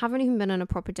bombed. You haven't even been on a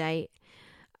proper date.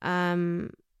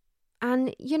 And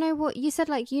you know what? You said,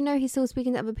 like, you know, he's still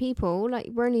speaking to other people. Like,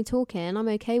 we're only talking. I'm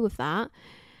okay with that.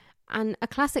 And a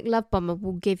classic love bomber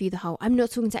will give you the whole, I'm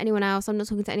not talking to anyone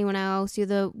else. You're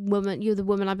the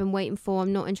woman I've been waiting for.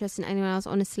 I'm not interested in anyone else,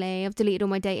 honestly. I've deleted all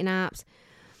my dating apps.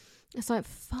 It's like,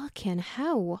 fucking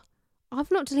hell.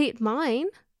 I've not deleted mine.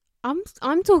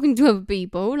 I'm talking to other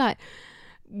people. Like,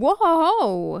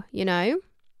 whoa, you know?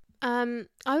 I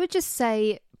would just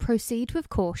say proceed with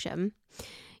caution.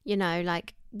 You know,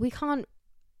 like, we can't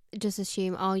just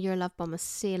assume, oh, you're a love bomber,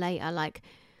 see you later. Like,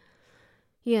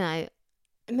 you know,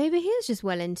 maybe he is just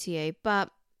well into you, but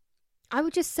I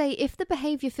would just say, if the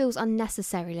behaviour feels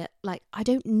unnecessary, like, I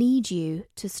don't need you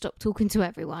to stop talking to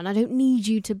everyone. I don't need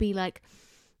you to be like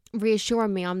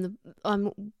reassuring me I'm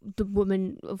the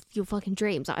woman of your fucking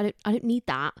dreams. I don't need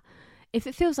that. If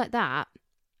it feels like that,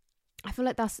 I feel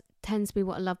like that tends to be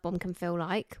what a love bomb can feel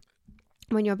like,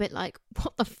 when you're a bit like,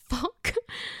 what the fuck?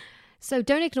 So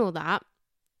don't ignore that.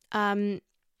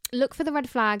 Look for the red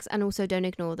flags and also don't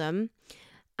ignore them.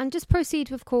 And just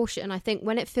proceed with caution. I think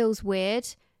when it feels weird,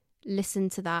 listen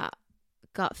to that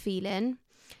gut feeling.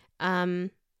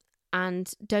 And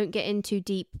don't get in too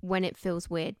deep when it feels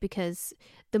weird, because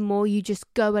the more you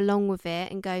just go along with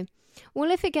it and go, well,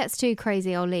 if it gets too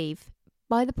crazy, I'll leave.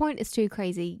 By the point it's too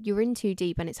crazy, you're in too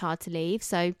deep and it's hard to leave.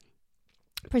 So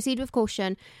proceed with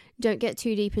caution. Don't get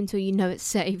too deep until you know it's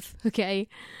safe, okay?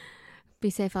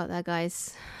 Be safe out there,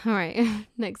 guys. All right,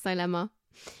 next dilemma.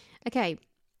 Okay.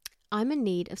 I'm in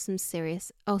need of some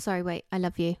serious... Oh, sorry, wait. I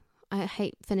love you. I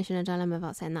hate finishing a dilemma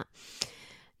without saying that.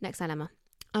 Next dilemma.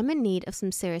 I'm in need of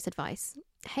some serious advice.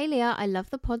 Hey, Leah, I love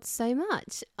the pod so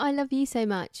much. I love you so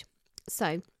much.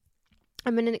 So,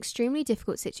 I'm in an extremely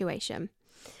difficult situation.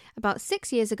 About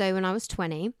 6 years ago, when I was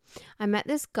 20, I met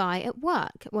this guy at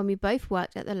work when we both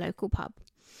worked at the local pub.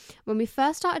 When we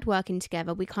first started working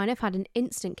together, we kind of had an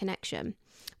instant connection.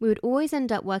 We would always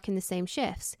end up working the same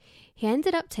shifts. He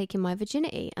ended up taking my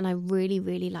virginity and I really,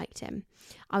 really liked him.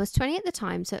 I was 20 at the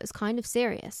time, so it was kind of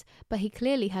serious, but he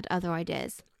clearly had other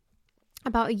ideas.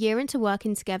 About a year into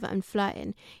working together and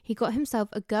flirting, he got himself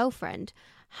a girlfriend.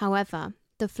 However,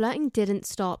 the flirting didn't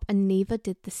stop and neither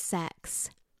did the sex.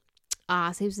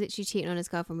 So he was literally cheating on his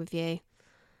girlfriend with you.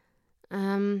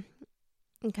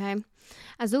 Okay.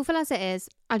 As awful as it is,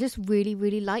 I just really,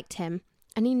 really liked him.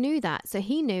 And he knew that, so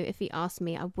he knew if he asked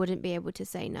me, I wouldn't be able to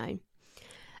say no.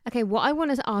 Okay, what I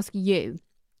wanted to ask you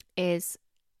is,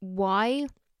 why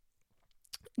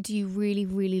do you really,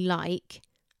 really like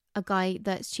a guy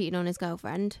that's cheating on his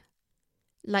girlfriend?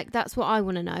 Like, that's what I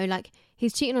want to know. Like,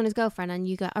 he's cheating on his girlfriend and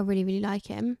you go, I really, really like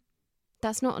him.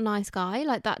 That's not a nice guy.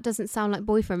 Like, that doesn't sound like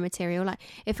boyfriend material. Like,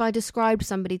 if I described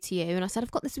somebody to you and I said,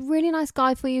 I've got this really nice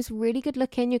guy for you, he's really good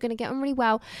looking, you're going to get on really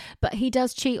well, but he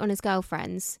does cheat on his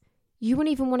girlfriends, you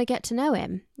wouldn't even want to get to know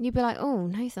him. You'd be like, oh,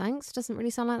 no thanks. Doesn't really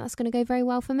sound like that's going to go very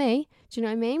well for me. Do you know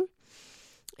what I mean?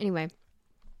 Anyway,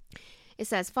 it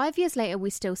says, 5 years later, we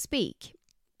still speak.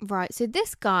 Right, so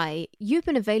this guy, you've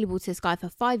been available to this guy for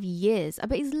 5 years. I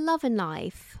bet he's loving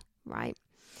life, right?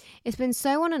 It's been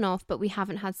so on and off, but we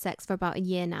haven't had sex for about a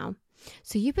year now.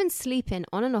 So you've been sleeping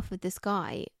on and off with this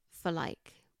guy for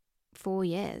like 4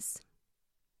 years.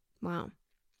 Wow.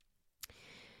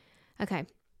 Okay.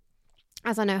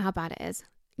 As I know how bad it is,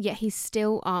 yet he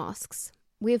still asks.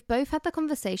 We have both had the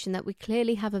conversation that we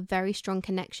clearly have a very strong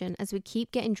connection as we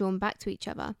keep getting drawn back to each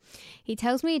other. He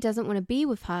tells me he doesn't want to be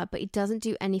with her, but he doesn't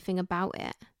do anything about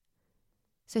it.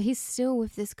 So he's still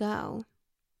with this girl.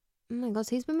 Oh my God,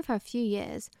 so he's been with her a few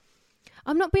years.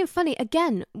 I'm not being funny.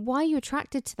 Again, why are you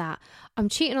attracted to that? I'm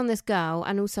cheating on this girl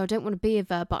and also I don't want to be with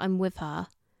her, but I'm with her.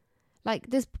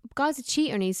 Like, this guy's a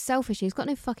cheater and he's selfish and he's got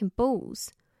no fucking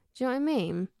balls. Do you know what I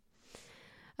mean?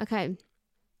 Okay.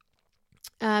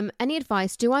 Any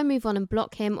advice? Do I move on and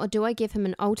block him, or do I give him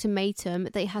an ultimatum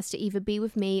that he has to either be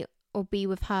with me or be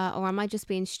with her, or am I just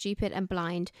being stupid and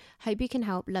blind? Hope you can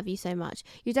help. Love you so much.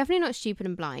 You're definitely not stupid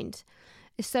and blind.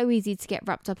 It's so easy to get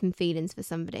wrapped up in feelings for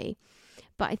somebody.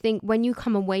 But I think when you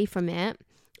come away from it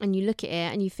and you look at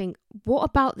it and you think, what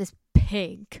about this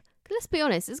pig? Let's be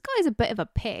honest, this guy's a bit of a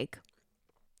pig.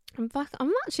 I'm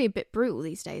actually a bit brutal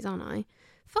these days, aren't I?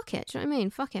 Fuck it, do you know what I mean?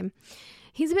 Fuck him.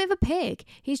 He's a bit of a pig.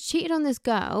 He's cheated on this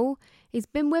girl. He's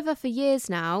been with her for years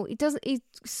now. He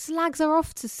slags her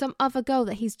off to some other girl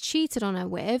that he's cheated on her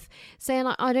with, saying,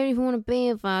 like, I don't even want to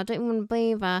be with her. I don't even want to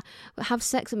be with her. Have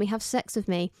sex with me. Have sex with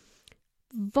me.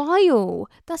 Vile.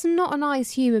 That's not a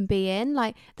nice human being.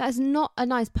 Like, that is not a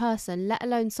nice person, let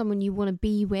alone someone you want to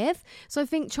be with. So I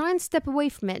think try and step away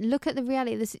from it. Look at the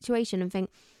reality of the situation and think,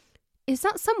 is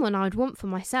that someone I'd want for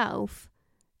myself?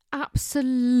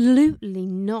 Absolutely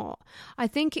not. I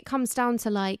think it comes down to,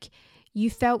 like, you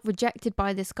felt rejected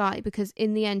by this guy because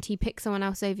in the end he picked someone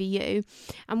else over you,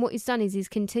 and what he's done is he's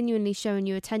continually showing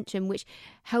you attention, which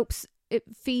helps, it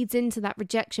feeds into that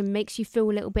rejection, makes you feel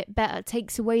a little bit better,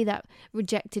 takes away that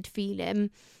rejected feeling,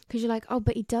 because you're like, oh,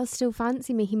 but he does still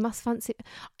fancy me. He must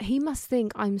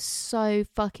think I'm so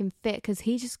fucking fit because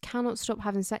he just cannot stop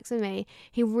having sex with me.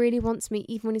 He really wants me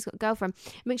even when he's got a girlfriend.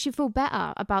 It makes you feel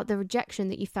better about the rejection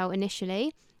that you felt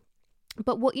initially.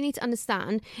 But what you need to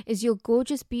understand is you're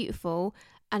gorgeous, beautiful,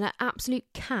 and an absolute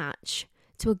catch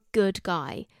to a good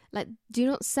guy. Like, do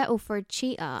not settle for a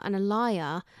cheater and a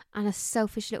liar and a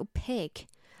selfish little pig.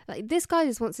 Like, this guy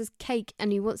just wants his cake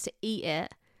and he wants to eat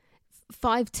it.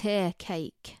 5-tier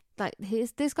cake. Like,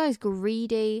 this guy's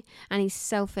greedy and he's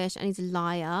selfish and he's a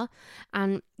liar.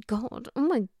 And God, oh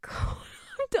my God,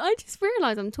 I just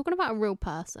realised I'm talking about a real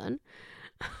person.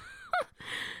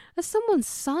 That's someone's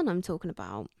son I'm talking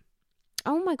about.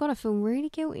 Oh my God, I feel really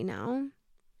guilty now.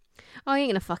 Oh, I ain't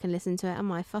gonna fucking listen to it,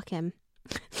 am I? Fuck him.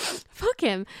 Fuck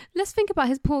him. Let's think about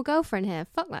his poor girlfriend here.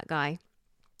 Fuck that guy.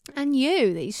 And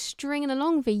you, that he's stringing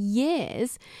along for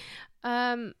years.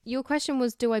 Your question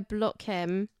was, do I block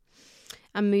him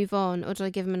and move on, or do I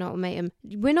give him an ultimatum?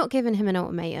 We're not giving him an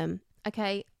ultimatum,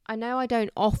 okay? I know I don't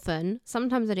often,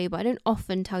 sometimes I do, but I don't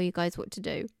often tell you guys what to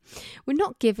do. We're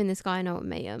not giving this guy an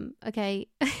ultimatum, okay?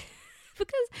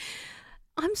 Because,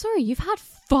 I'm sorry, you've had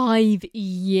 5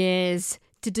 years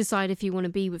to decide if you want to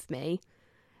be with me.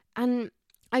 And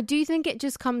I do think it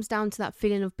just comes down to that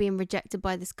feeling of being rejected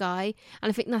by this guy. And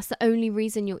I think that's the only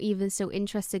reason you're even still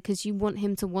interested, because you want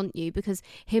him to want you, because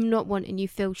him not wanting you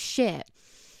feels shit.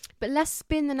 But let's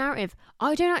spin the narrative.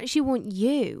 I don't actually want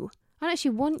you. I don't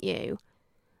actually want you.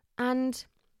 And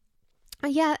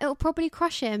yeah, it'll probably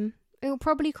crush him. It'll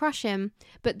probably crush him.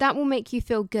 But that will make you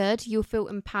feel good. You'll feel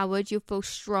empowered. You'll feel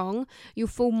strong. You'll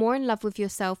fall more in love with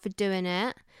yourself for doing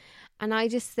it. And I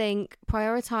just think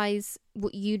prioritize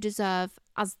what you deserve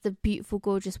as the beautiful,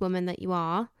 gorgeous woman that you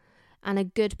are and a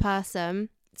good person.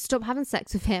 Stop having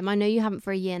sex with him. I know you haven't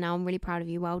for a year now. I'm really proud of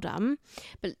you. Well done.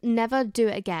 But never do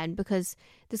it again, because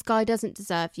this guy doesn't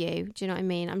deserve you. Do you know what I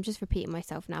mean? I'm just repeating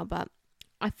myself now, but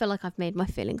I feel like I've made my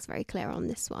feelings very clear on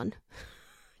this one.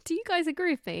 Do you guys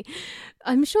agree with me?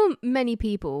 I'm sure many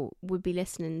people would be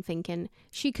listening thinking,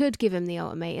 she could give him the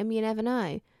ultimatum. You never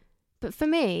know. But for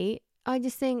me, I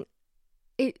just think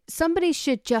somebody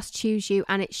should just choose you,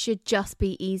 and it should just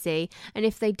be easy. And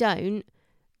if they don't,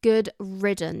 good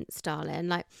riddance, darling.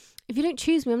 Like, if you don't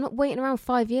choose me, I'm not waiting around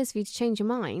 5 years for you to change your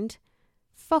mind.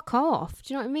 fuck off.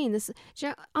 Do you know what I mean?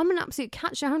 I'm an absolute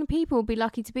catch. How many people would be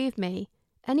lucky to be with me?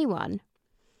 Anyone?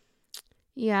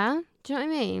 Yeah? Do you know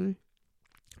what I mean?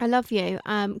 I love you.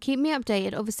 Keep me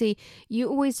updated. Obviously, you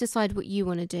always decide what you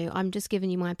want to do. I'm just giving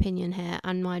you my opinion here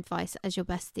and my advice as your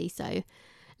bestie. So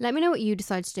let me know what you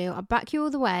decide to do. I'll back you all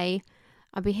the way.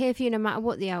 I'll be here for you no matter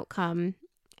what the outcome.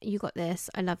 You got this.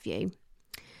 I love you.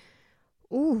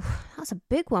 Ooh, that's a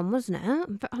big one, wasn't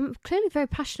it? I'm clearly very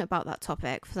passionate about that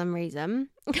topic for some reason.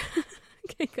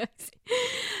 Okay, guys.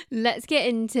 Let's get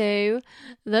into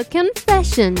the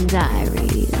confession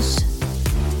diaries.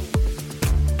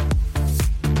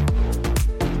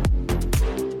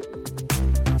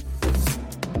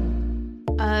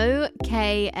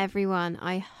 Okay, everyone.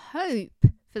 I hope,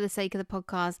 for the sake of the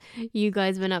podcast, you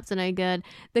guys have been up to no good.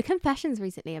 The confessions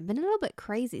recently have been a little bit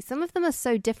crazy. Some of them are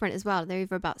so different as well. They're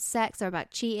either about sex, they're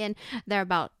about cheating, they're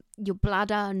about your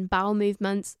bladder and bowel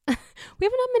movements. We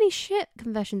haven't had many shit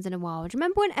confessions in a while. Do you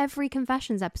remember when every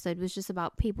confessions episode was just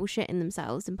about people shitting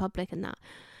themselves in public and that?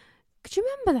 Could you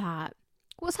remember that?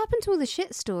 What's happened to all the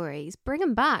shit stories? Bring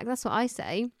them back, that's what I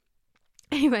say.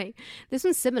 Anyway, this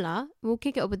one's similar. We'll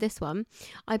kick it up with this one.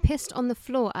 I pissed on the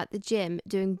floor at the gym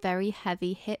doing very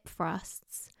heavy hip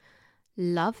thrusts.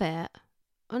 Love it.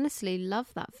 Honestly,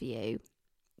 love that for you.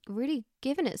 Really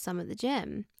giving it some at the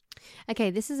gym.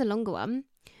 Okay, this is a longer one.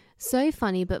 So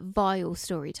funny but vile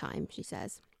story time, she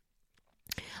says.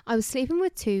 I was sleeping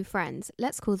with two friends.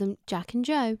 Let's call them Jack and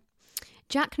Joe.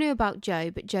 Jack knew about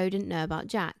Joe, but Joe didn't know about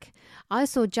Jack. I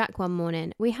saw Jack one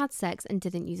morning. We had sex and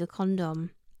didn't use a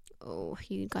condom. Oh,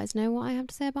 you guys know what I have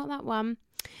to say about that one.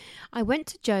 I went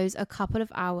to Joe's a couple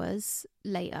of hours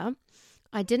later.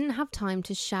 I didn't have time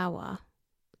to shower.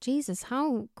 Jesus,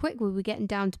 how quick were we getting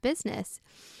down to business?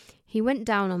 He went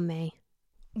down on me.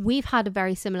 We've had a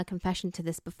very similar confession to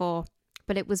this before,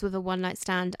 but it was with a one-night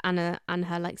stand and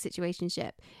her like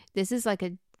situationship. This is like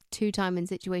a two-time in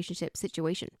situationship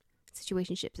situation.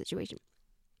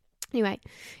 Anyway,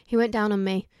 he went down on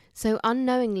me. So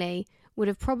unknowingly, would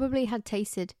have probably had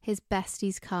tasted his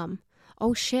bestie's cum.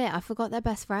 Oh shit, I forgot they're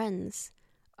best friends.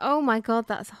 Oh my god,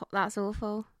 that's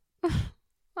awful.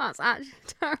 That's actually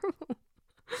terrible.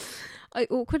 I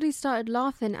awkwardly started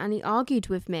laughing and he argued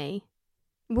with me.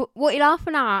 What are you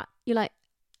laughing at? You're like,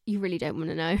 you really don't want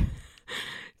to know.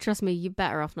 Trust me, you're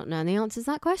better off not knowing the answer to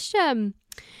that question.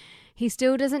 He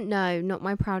still doesn't know, not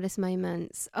my proudest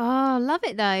moments. Oh, love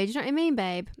it though. Do you know what I mean,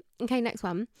 babe? Okay, next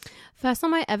one. First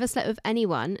time I ever slept with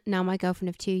anyone, now my girlfriend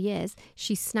of 2 years,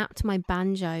 she snapped my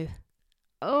banjo.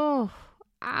 Oh,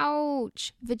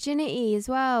 ouch. Virginity as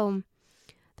well.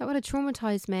 That would have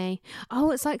traumatized me. Oh,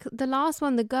 it's like the last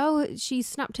one. The girl, she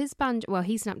snapped his banjo. Well,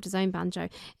 he snapped his own banjo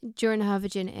during her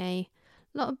virginity.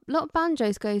 Lot of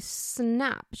banjos go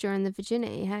snap during the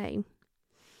virginity, hey?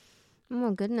 Oh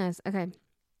my goodness. Okay.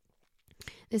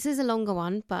 This is a longer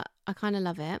one, but I kind of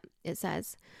love it. It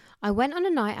says, I went on a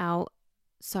night out.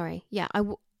 Sorry. Yeah,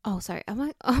 oh, sorry. Oh my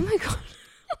God. Oh my God.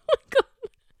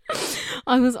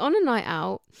 I was on a night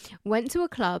out, went to a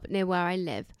club near where I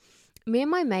live. Me and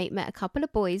my mate met a couple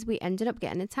of boys. We ended up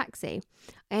getting a taxi.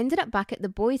 I ended up back at the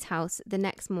boys' house the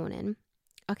next morning.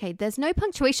 Okay, there's no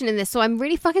punctuation in this, so I'm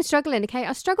really fucking struggling, okay?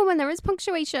 I struggle when there is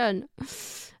punctuation.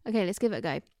 Okay, let's give it a go.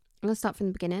 I'm going to start from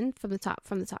the beginning, from the top.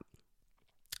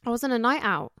 I was on a night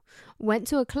out, went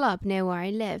to a club near where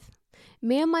I live.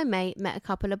 Me and my mate met a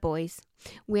couple of boys.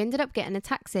 We ended up getting a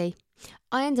taxi.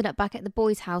 I ended up back at the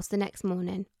boys' house the next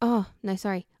morning. I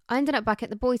ended up back at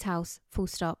the boys' house, full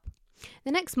stop.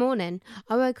 The next morning,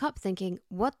 I woke up thinking,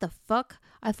 what the fuck?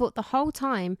 I thought the whole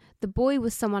time the boy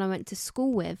was someone I went to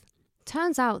school with.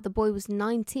 Turns out the boy was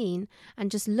 19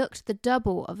 and just looked the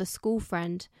double of a school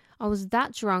friend. I was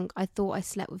that drunk I thought I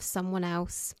slept with someone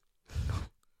else.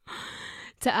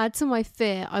 To add to my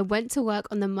fear, I went to work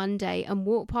on the Monday and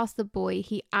walked past the boy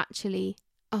he actually...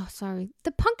 Oh, sorry.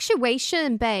 The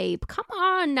punctuation, babe. Come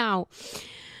on now.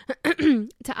 To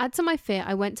add to my fear,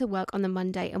 I went to work on the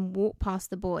Monday and walked past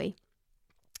the boy.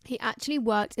 He actually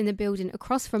worked in the building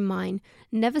across from mine.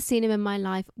 Never seen him in my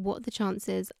life. What are the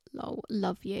chances? Lol,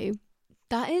 love you.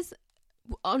 That is...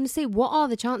 Honestly, what are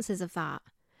the chances of that?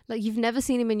 Like, you've never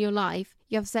seen him in your life.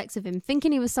 You have sex with him,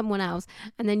 thinking he was someone else,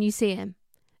 and then you see him.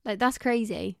 Like, that's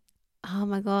crazy. Oh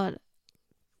my God.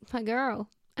 My girl.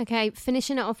 Okay,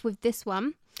 finishing it off with this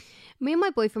one. Me and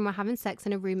my boyfriend were having sex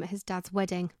in a room at his dad's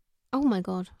wedding. Oh my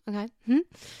God. Okay.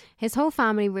 His whole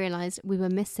family realised we were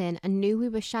missing and knew we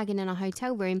were shagging in our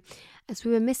hotel room as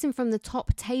we were missing from the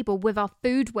top table with our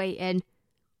food waiting.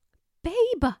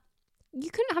 Babe,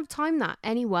 you couldn't have timed that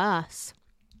any worse.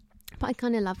 But I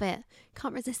kind of love it.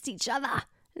 Can't resist each other.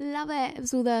 Love it. It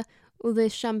was all the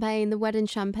champagne, the wedding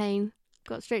champagne.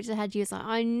 got straight to the head. You was like,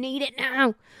 I need it now.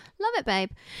 Love it, babe.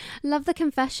 Love the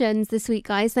confessions this week,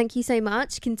 guys. Thank you so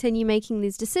much. Continue making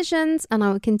these decisions and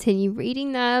I will continue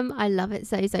reading them. I love it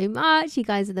so, so much. You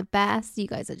guys are the best. You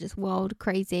guys are just wild,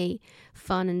 crazy,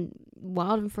 fun and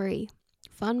wild and free.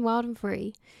 Fun, wild and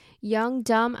free. Young,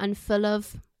 dumb and full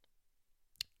of...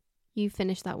 You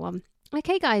finished that one.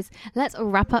 Okay, guys, let's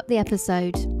wrap up the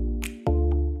episode.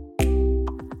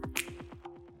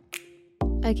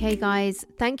 Okay, guys,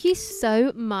 thank you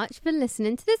so much for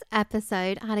listening to this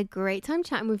episode. I had a great time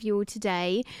chatting with you all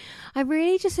today. I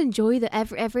really just enjoy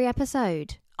every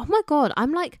episode. Oh my God,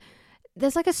 I'm like,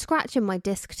 there's like a scratch in my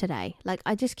disc today. Like,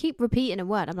 I just keep repeating a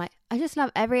word. I'm like, I just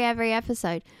love every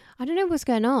episode. I don't know what's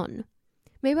going on.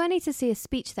 Maybe I need to see a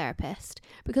speech therapist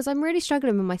because I'm really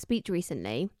struggling with my speech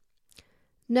recently.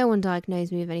 No one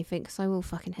diagnosed me with anything because I will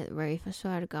fucking hit the roof. I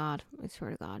swear to God.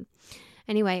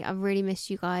 Anyway, I've really missed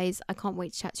you guys. I can't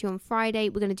wait to chat to you on Friday.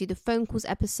 We're going to do the phone calls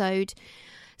episode.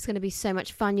 It's going to be so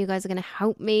much fun. You guys are going to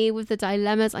help me with the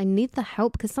dilemmas. I need the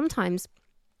help because sometimes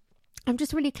I'm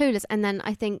just really clueless. And then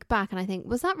I think back and I think,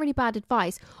 was that really bad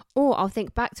advice? Or I'll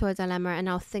think back to a dilemma and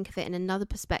I'll think of it in another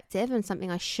perspective and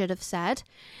something I should have said.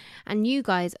 And you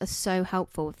guys are so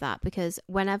helpful with that because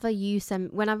whenever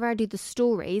I do the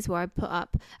stories where I put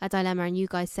up a dilemma and you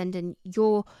guys send in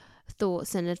your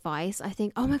thoughts and advice, I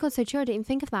think, oh my God, so true, I didn't even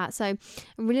think of that. So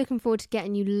I'm really looking forward to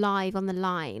getting you live on the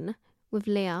line with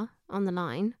Leah on the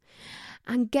line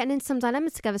and getting into some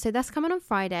dilemmas together. So that's coming on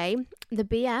Friday. The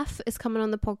BF is coming on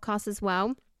the podcast as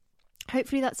well.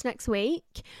 Hopefully that's next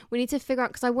week. We need to figure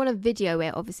out, because I want to video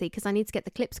it, obviously, because I need to get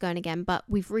the clips going again. But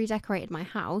we've redecorated my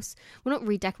house. Well, not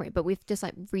redecorate, but we've just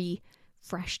like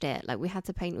refreshed it. Like we had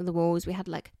to paint all the walls. We had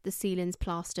like the ceilings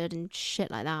plastered and shit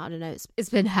like that. I don't know. It's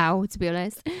been hell, to be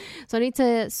honest. So I need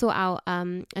to sort out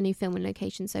a new filming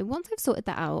location. So once I've sorted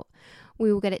that out,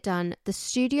 we will get it done. The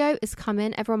studio is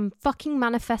coming. Everyone fucking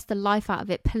manifest the life out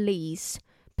of it, please.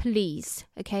 Please,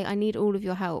 okay? I need all of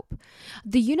your help.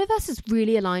 The universe is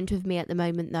really aligned with me at the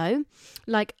moment, though.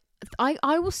 Like,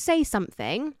 I will say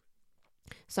something.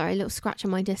 Sorry, a little scratch on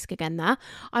my disc again there.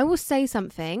 I will say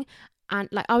something, and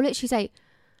like I'll literally say,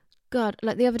 God,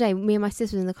 like the other day, me and my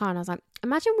sister was in the car, and I was like,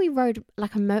 imagine we rode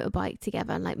like a motorbike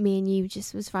together, and like me and you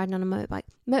just was riding on a motorbike.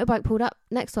 Motorbike pulled up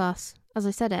next to us as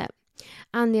I said it.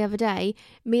 And the other day,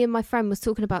 me and my friend was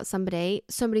talking about somebody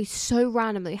so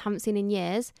random that we haven't seen in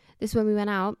years. This is when we went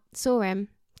out, saw him.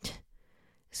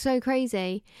 So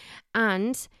crazy.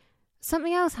 And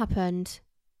something else happened.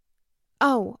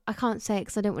 Oh, I can't say it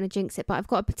because I don't want to jinx it, but I've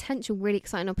got a potential really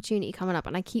exciting opportunity coming up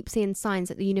and I keep seeing signs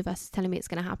that the universe is telling me it's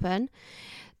going to happen.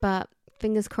 But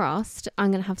fingers crossed,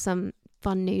 I'm going to have some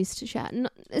fun news to share.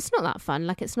 It's not that fun,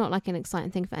 like it's not like an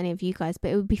exciting thing for any of you guys, but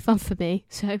it would be fun for me.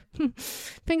 So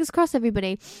fingers crossed,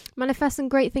 everybody. Manifest some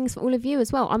great things for all of you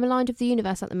as well. I'm aligned with the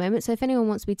universe at the moment, so if anyone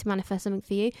wants me to manifest something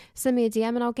for you, send me a DM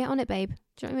and I'll get on it, babe.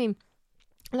 Do you know what I mean?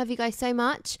 I love you guys so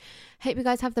much. Hope you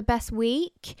guys have the best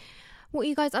week. What are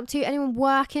you guys up to? Anyone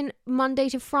working Monday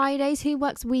to Fridays? Who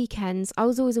works weekends? I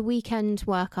was always a weekend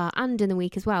worker and in the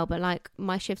week as well, but like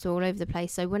my shifts were all over the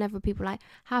place. So whenever people were like,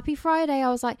 happy Friday, I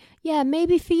was like, yeah,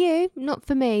 maybe for you, not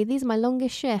for me. These are my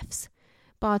longest shifts.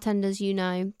 Bartenders, you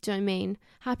know. Do you know what I mean?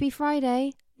 Happy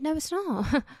Friday. No, it's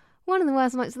not. One of the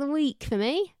worst nights of the week for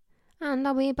me. And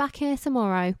I'll be back here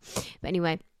tomorrow. But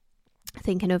anyway,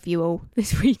 thinking of you all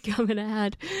this week coming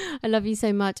ahead. I love you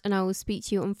so much and I will speak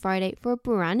to you on Friday for a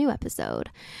brand new episode.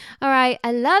 All right,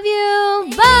 I love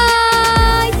you.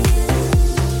 Bye.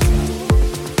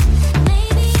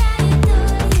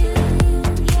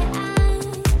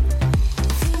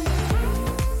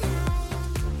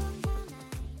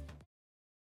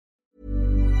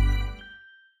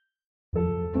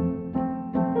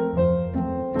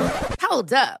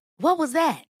 Hold up. What was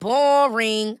that?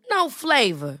 Boring. No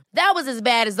flavor. That was as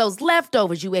bad as those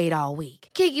leftovers you ate all week.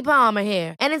 Keke Palmer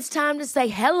here. And it's time to say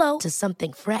hello to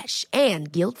something fresh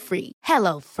and guilt-free.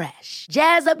 Hello Fresh.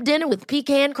 Jazz up dinner with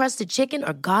pecan-crusted chicken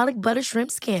or garlic butter shrimp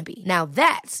scampi. Now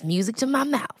that's music to my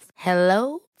mouth.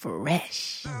 Hello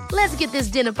Fresh. Let's get this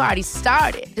dinner party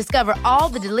started. Discover all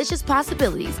the delicious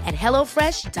possibilities at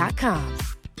HelloFresh.com.